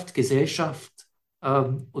Gemeinschaft, Gesellschaft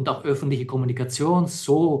und auch öffentliche Kommunikation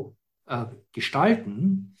so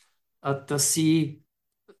gestalten, dass sie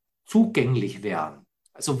zugänglich werden?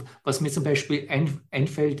 Also was mir zum Beispiel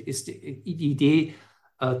einfällt, ist die Idee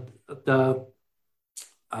äh, der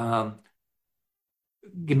äh,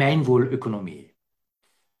 Gemeinwohlökonomie.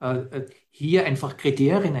 hier einfach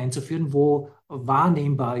Kriterien einzuführen, wo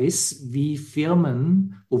wahrnehmbar ist, wie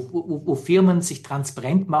Firmen, wo Firmen sich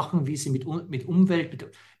transparent machen, wie sie mit Umwelt,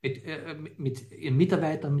 mit ihren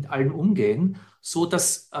Mitarbeitern, mit allem umgehen, so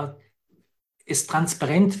dass es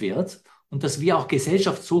transparent wird und dass wir auch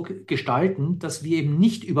Gesellschaft so gestalten, dass wir eben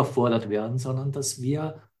nicht überfordert werden, sondern dass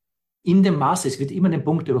wir in dem Maße, es wird immer den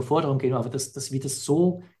Punkt der Überforderung gehen, aber dass wir das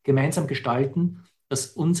so gemeinsam gestalten, dass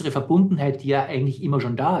unsere Verbundenheit, die ja eigentlich immer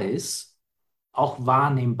schon da ist, auch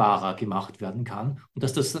wahrnehmbarer gemacht werden kann und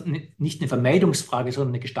dass das nicht eine Vermeidungsfrage,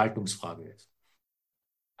 sondern eine Gestaltungsfrage ist.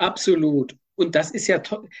 Absolut. Und das ist ja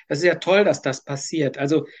toll, dass das passiert.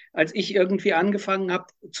 Also als ich irgendwie angefangen habe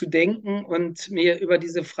zu denken und mir über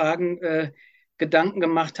diese Fragen Gedanken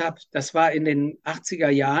gemacht habe, das war in den 80er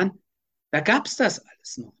Jahren, da gab es das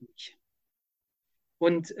alles noch nicht.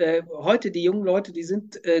 Und heute die jungen Leute, die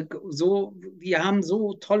sind die haben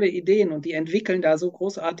so tolle Ideen und die entwickeln da so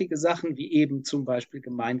großartige Sachen wie eben zum Beispiel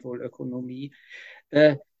Gemeinwohlökonomie,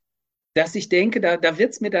 äh, dass ich denke, da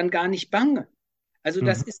wird es mir dann gar nicht bange. Also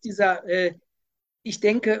das Mhm. ist ich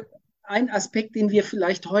denke, ein Aspekt, den wir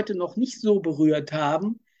vielleicht heute noch nicht so berührt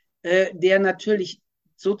haben, der natürlich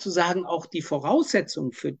sozusagen auch die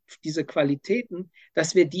Voraussetzung für diese Qualitäten,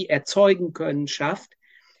 dass wir die erzeugen können, schafft,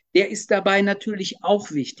 der ist dabei natürlich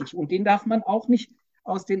auch wichtig. Und den darf man auch nicht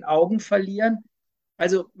aus den Augen verlieren.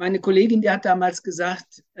 Also meine Kollegin, die hat damals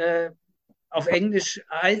gesagt, auf Englisch,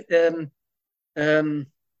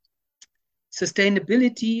 ähm,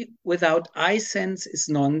 Sustainability without I-Sense is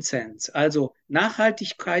Nonsense. Also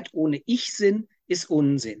Nachhaltigkeit ohne Ich-Sinn ist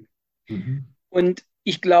Unsinn. Mhm. Und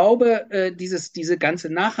ich glaube, diese ganze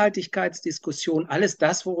Nachhaltigkeitsdiskussion, alles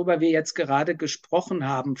das, worüber wir jetzt gerade gesprochen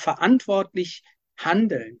haben, verantwortlich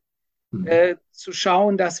handeln, Mhm. zu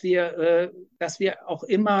schauen, dass wir auch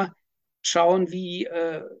immer schauen,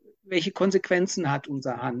 welche Konsequenzen hat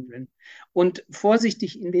unser Handeln. Und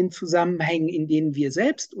vorsichtig in den Zusammenhängen, in denen wir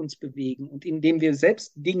selbst uns bewegen und in denen wir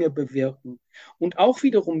selbst Dinge bewirken und auch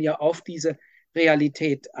wiederum ja auf diese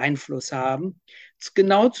Realität Einfluss haben,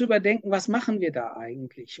 genau zu überdenken, was machen wir da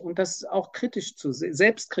eigentlich? Und das auch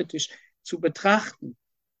selbstkritisch zu betrachten.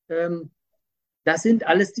 Ähm, Das sind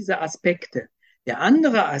alles diese Aspekte. Der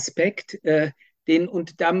andere Aspekt, da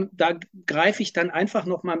greife ich dann einfach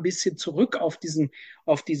noch mal ein bisschen zurück auf diese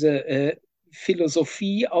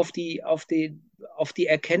Philosophie, auf die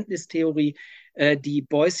Erkenntnistheorie, die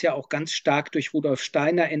Beuys ja auch ganz stark durch Rudolf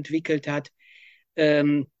Steiner entwickelt hat,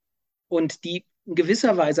 ähm, und die in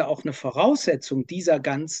gewisser Weise auch eine Voraussetzung dieser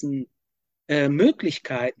ganzen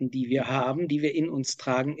Möglichkeiten, die wir haben, die wir in uns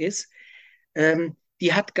tragen, ist,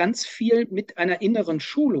 die hat ganz viel mit einer inneren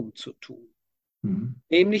Schulung zu tun. Mhm.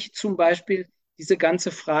 Nämlich zum Beispiel diese ganze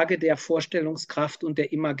Frage der Vorstellungskraft und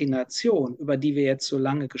der Imagination, über die wir jetzt so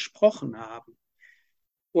lange gesprochen haben.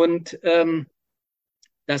 Und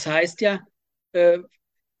das heißt ja, äh,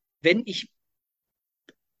 wenn ich,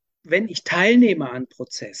 wenn ich teilnehme an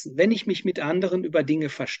Prozessen, wenn ich mich mit anderen über Dinge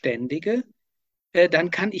verständige, dann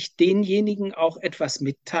kann ich denjenigen auch etwas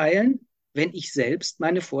mitteilen, wenn ich selbst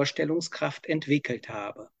meine Vorstellungskraft entwickelt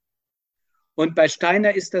habe. Und bei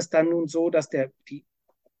Steiner ist das dann nun so, dass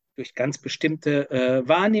durch ganz bestimmte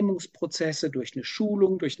Wahrnehmungsprozesse, durch eine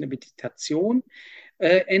Schulung, durch eine Meditation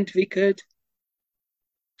entwickelt.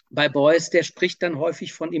 Bei Beuys, der spricht dann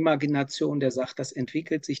häufig von Imagination, der sagt, das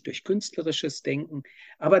entwickelt sich durch künstlerisches Denken.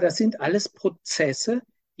 Aber das sind alles Prozesse,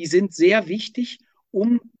 die sind sehr wichtig,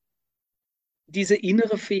 um diese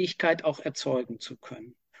innere Fähigkeit auch erzeugen zu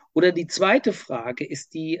können. Oder die zweite Frage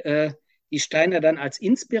ist die Steiner dann als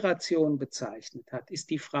Inspiration bezeichnet hat, ist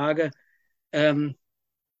die Frage, ähm,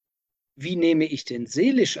 wie nehme ich denn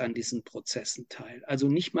seelisch an diesen Prozessen teil? Also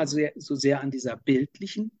nicht mal so sehr an dieser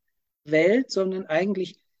bildlichen Welt, sondern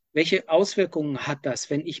eigentlich, welche Auswirkungen hat das,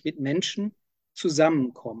 wenn ich mit Menschen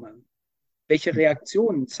zusammenkomme? Welche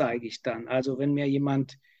Reaktionen zeige ich dann? Also wenn mir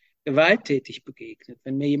jemand gewalttätig begegnet,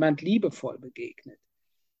 wenn mir jemand liebevoll begegnet,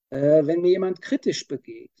 wenn mir jemand kritisch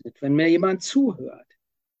begegnet, wenn mir jemand zuhört.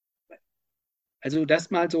 Also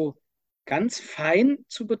das mal so ganz fein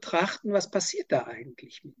zu betrachten, was passiert da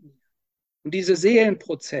eigentlich mit mir? Und diese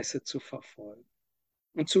Seelenprozesse zu verfolgen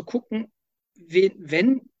und zu gucken,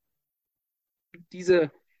 wenn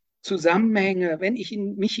diese Zusammenhänge, wenn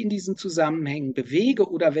mich in diesen Zusammenhängen bewege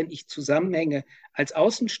oder wenn ich Zusammenhänge als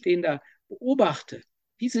Außenstehender beobachte,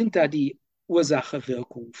 wie sind da die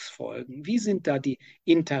Ursache-Wirkungsfolgen? Wie sind da die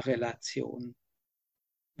Interrelationen?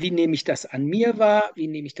 Wie nehme ich das an mir wahr? Wie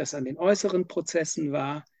nehme ich das an den äußeren Prozessen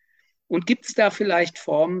wahr? Und gibt es da vielleicht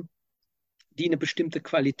Formen, die eine bestimmte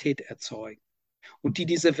Qualität erzeugen und die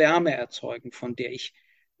diese Wärme erzeugen, von der ich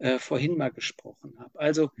vorhin mal gesprochen habe?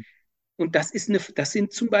 Also Und das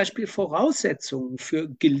sind zum Beispiel Voraussetzungen für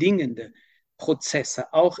gelingende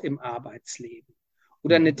Prozesse, auch im Arbeitsleben.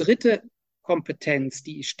 Oder eine Mhm. dritte Kompetenz,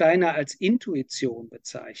 die Steiner als Intuition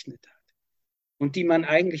bezeichnet hat und die man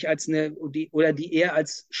eigentlich die er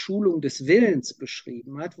als Schulung des Willens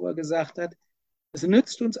beschrieben hat, wo er gesagt hat, es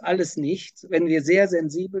nützt uns alles nichts, wenn wir sehr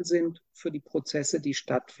sensibel sind für die Prozesse, die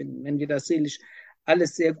stattfinden, wenn wir das seelisch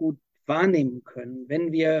alles sehr gut wahrnehmen können,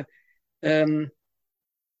 wenn wir ähm,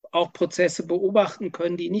 auch Prozesse beobachten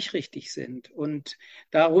können, die nicht richtig sind und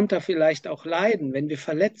darunter vielleicht auch leiden, wenn wir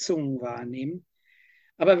Verletzungen wahrnehmen.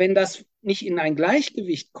 Aber wenn das nicht in ein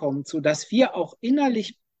Gleichgewicht kommt, sodass wir auch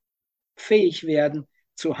innerlich fähig werden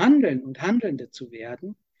zu handeln und Handelnde zu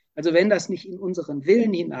werden, also wenn das nicht in unseren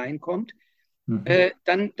Willen hineinkommt, Mhm.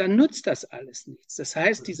 dann nützt das alles nichts. Das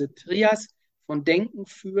heißt, diese Trias von Denken,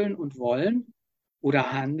 Fühlen und Wollen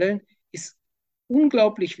oder Handeln ist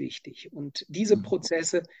unglaublich wichtig. Und diese Mhm.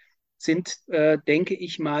 Prozesse sind, denke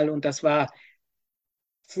ich mal, und das war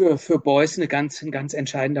für Beuys ein ganz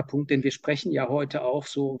entscheidender Punkt, denn wir sprechen ja heute auch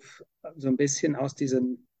so ein bisschen aus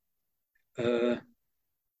diesem, äh,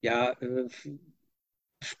 ja,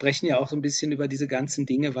 sprechen ja auch so ein bisschen über diese ganzen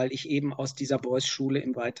Dinge, weil ich eben aus dieser Beuys-Schule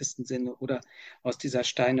im weitesten Sinne oder aus dieser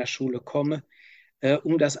Steiner Schule komme,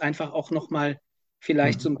 um das einfach auch nochmal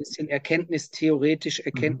vielleicht so Mhm. ein bisschen erkenntnistheoretisch, Mhm.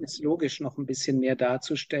 erkenntnislogisch noch ein bisschen mehr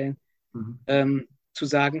darzustellen. Mhm. Zu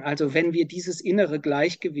sagen, also wenn wir dieses innere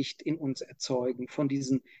Gleichgewicht in uns erzeugen von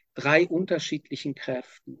diesen drei unterschiedlichen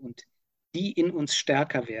Kräften und die in uns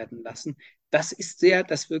stärker werden lassen, das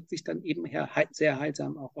wirkt sich dann eben sehr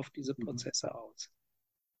heilsam auch auf diese Mhm. Prozesse aus.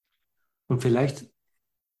 Und vielleicht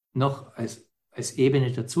noch als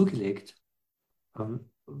Ebene dazugelegt,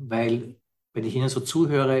 weil, wenn ich Ihnen so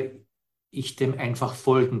zuhöre, ich dem einfach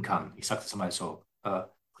folgen kann. Ich sage das mal so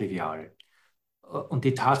trivial. Und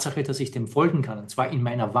die Tatsache, dass ich dem folgen kann, und zwar in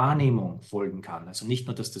meiner Wahrnehmung folgen kann, also nicht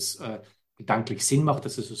nur, dass das gedanklich Sinn macht,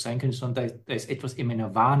 dass es so sein könnte, sondern da ist etwas in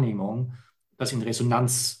meiner Wahrnehmung, das in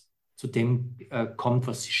Resonanz zu dem kommt,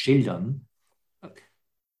 was Sie schildern,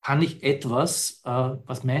 kann ich etwas,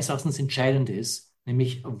 was meines Erachtens entscheidend ist,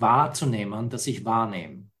 nämlich wahrzunehmen, dass ich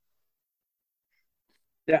wahrnehme.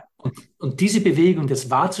 Ja, Und diese Bewegung, das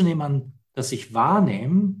wahrzunehmen, dass ich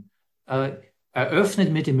wahrnehme, äh,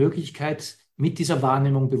 eröffnet mir die Möglichkeit, mit dieser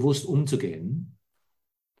Wahrnehmung bewusst umzugehen.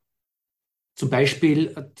 Zum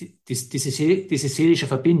Beispiel diese seelische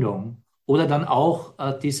Verbindung oder dann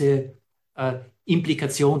auch diese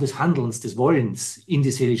Implikation des Handelns, des Wollens in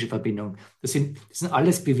die seelische Verbindung. Das sind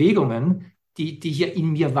alles Bewegungen, die ich ja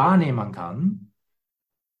in mir wahrnehmen kann.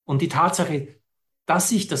 Und die Tatsache,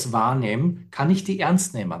 dass ich das wahrnehme, kann ich die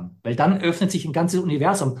ernst nehmen, weil dann öffnet sich ein ganzes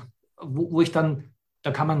Universum, wo ich dann, da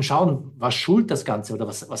kann man schauen, was schult das Ganze oder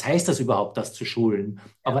was heißt das überhaupt, das zu schulen.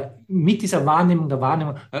 ja, Aber mit dieser Wahrnehmung der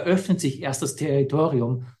Wahrnehmung eröffnet sich erst das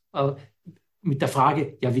Territorium mit der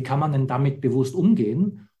Frage, ja, wie kann man denn damit bewusst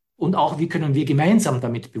umgehen? Und auch, wie können wir gemeinsam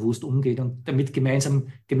damit bewusst umgehen und damit gemeinsam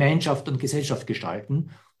Gemeinschaft und Gesellschaft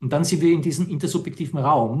gestalten? Und dann sind wir in diesem intersubjektiven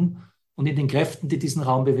Raum und in den Kräften, die diesen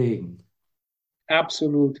Raum bewegen.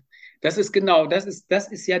 absolut. Das ist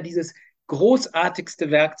ja dieses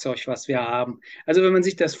großartigste Werkzeug, was wir haben. Also wenn man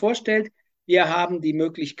sich das vorstellt, wir haben die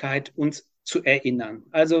Möglichkeit, uns zu erinnern.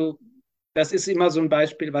 Also das ist immer so ein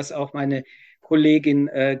Beispiel, was auch meine Kollegin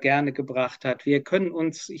gerne gebracht hat. Ich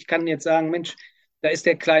kann jetzt sagen, Mensch, da ist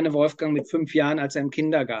der kleine Wolfgang mit 5 Jahren, als er im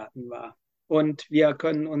Kindergarten war. Und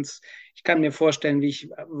ich kann mir vorstellen, wie ich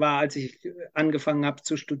war, als ich angefangen habe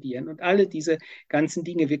zu studieren. Und alle diese ganzen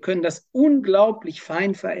Dinge, wir können das unglaublich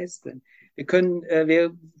fein verästeln. Wir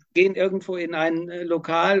gehen irgendwo in ein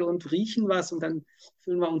Lokal und riechen was und dann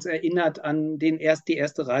fühlen wir uns erinnert an die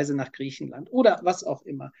erste Reise nach Griechenland oder was auch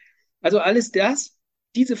immer. Also alles das,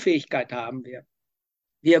 diese Fähigkeit haben wir.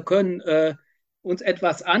 Wir können uns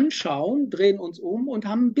etwas anschauen, drehen uns um und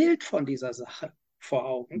haben ein Bild von dieser Sache vor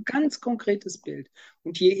Augen. Ein ganz konkretes Bild.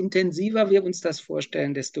 Und je intensiver wir uns das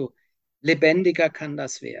vorstellen, desto lebendiger kann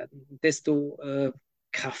das werden, desto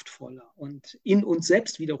kraftvoller und in uns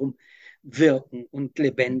selbst wiederum wirken und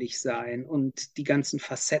lebendig sein und die ganzen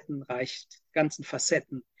Facetten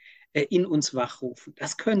in uns wachrufen.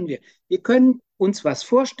 Das können wir. Wir können uns was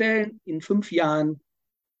vorstellen, in 5 Jahren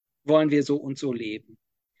wollen wir so und so leben.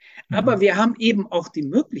 Aber Mhm. wir haben eben auch die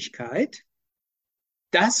Möglichkeit,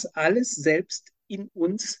 das alles selbst in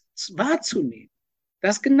uns wahrzunehmen.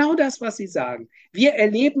 Das ist genau das, was Sie sagen. Wir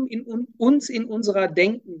erleben uns in unserer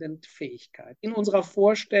denkenden Fähigkeit, in unserer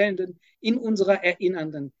vorstellenden, in unserer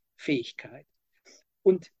erinnernden Fähigkeit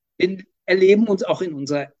und erleben uns auch in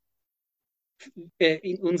unserer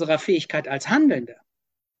Fähigkeit als Handelnde.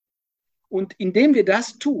 Und indem wir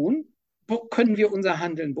das tun, wo können wir unser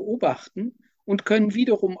Handeln beobachten und können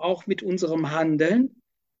wiederum auch mit unserem Handeln,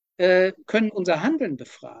 können unser Handeln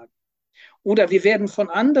befragen. Oder wir werden von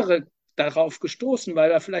anderen darauf gestoßen,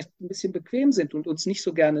 weil wir vielleicht ein bisschen bequem sind und uns nicht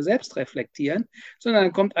so gerne selbst reflektieren, sondern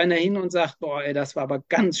dann kommt einer hin und sagt, boah, ey, das war aber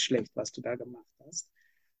ganz schlecht, was du da gemacht hast.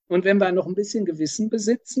 Und wenn wir noch ein bisschen Gewissen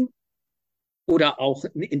besitzen oder auch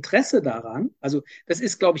ein Interesse daran, also das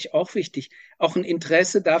ist, glaube ich, auch wichtig, auch ein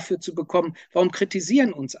Interesse dafür zu bekommen, warum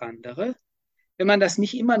kritisieren uns andere, wenn man das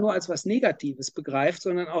nicht immer nur als was Negatives begreift,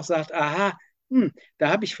 sondern auch sagt, aha, da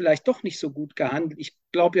habe ich vielleicht doch nicht so gut gehandelt. Ich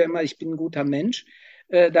glaube ja immer, ich bin ein guter Mensch.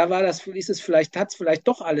 Da war das, ist es vielleicht, hat es vielleicht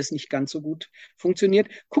doch alles nicht ganz so gut funktioniert.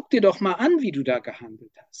 Guck dir doch mal an, wie du da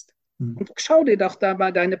gehandelt hast. Hm. Und schau dir doch da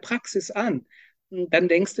mal deine Praxis an. Und dann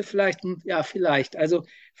denkst du vielleicht, ja, vielleicht. Also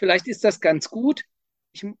vielleicht ist das ganz gut.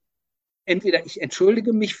 Ich entweder ich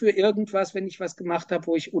entschuldige mich für irgendwas, wenn ich was gemacht habe,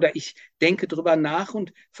 oder ich denke drüber nach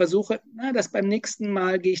und versuche, na, das beim nächsten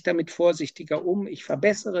Mal gehe ich damit vorsichtiger um, ich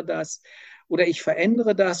verbessere das oder ich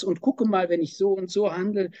verändere das und gucke mal, wenn ich so und so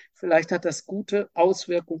handle, vielleicht hat das gute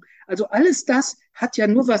Auswirkungen. Also alles das hat ja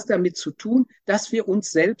nur was damit zu tun, dass wir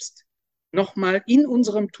uns selbst nochmal in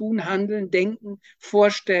unserem Tun, Handeln, Denken,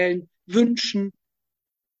 Vorstellen, Wünschen,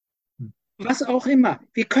 was auch immer.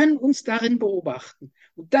 Wir können uns darin beobachten.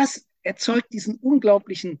 Und das erzeugt diesen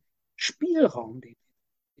unglaublichen Spielraum.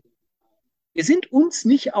 Wir sind uns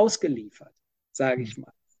nicht ausgeliefert, sage Hm. ich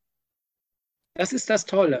mal. Das ist das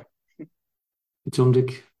Tolle.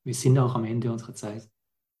 Zumdik, wir sind auch am Ende unserer Zeit.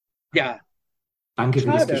 Ja, Danke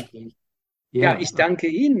für das schade. Gespräch. Ja, Ja, ich danke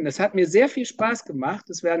Ihnen. Es hat mir sehr viel Spaß gemacht.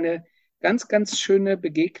 Es war eine ganz, ganz schöne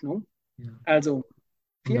Begegnung. ja, Also,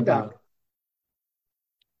 vielen Dank. wunderbar.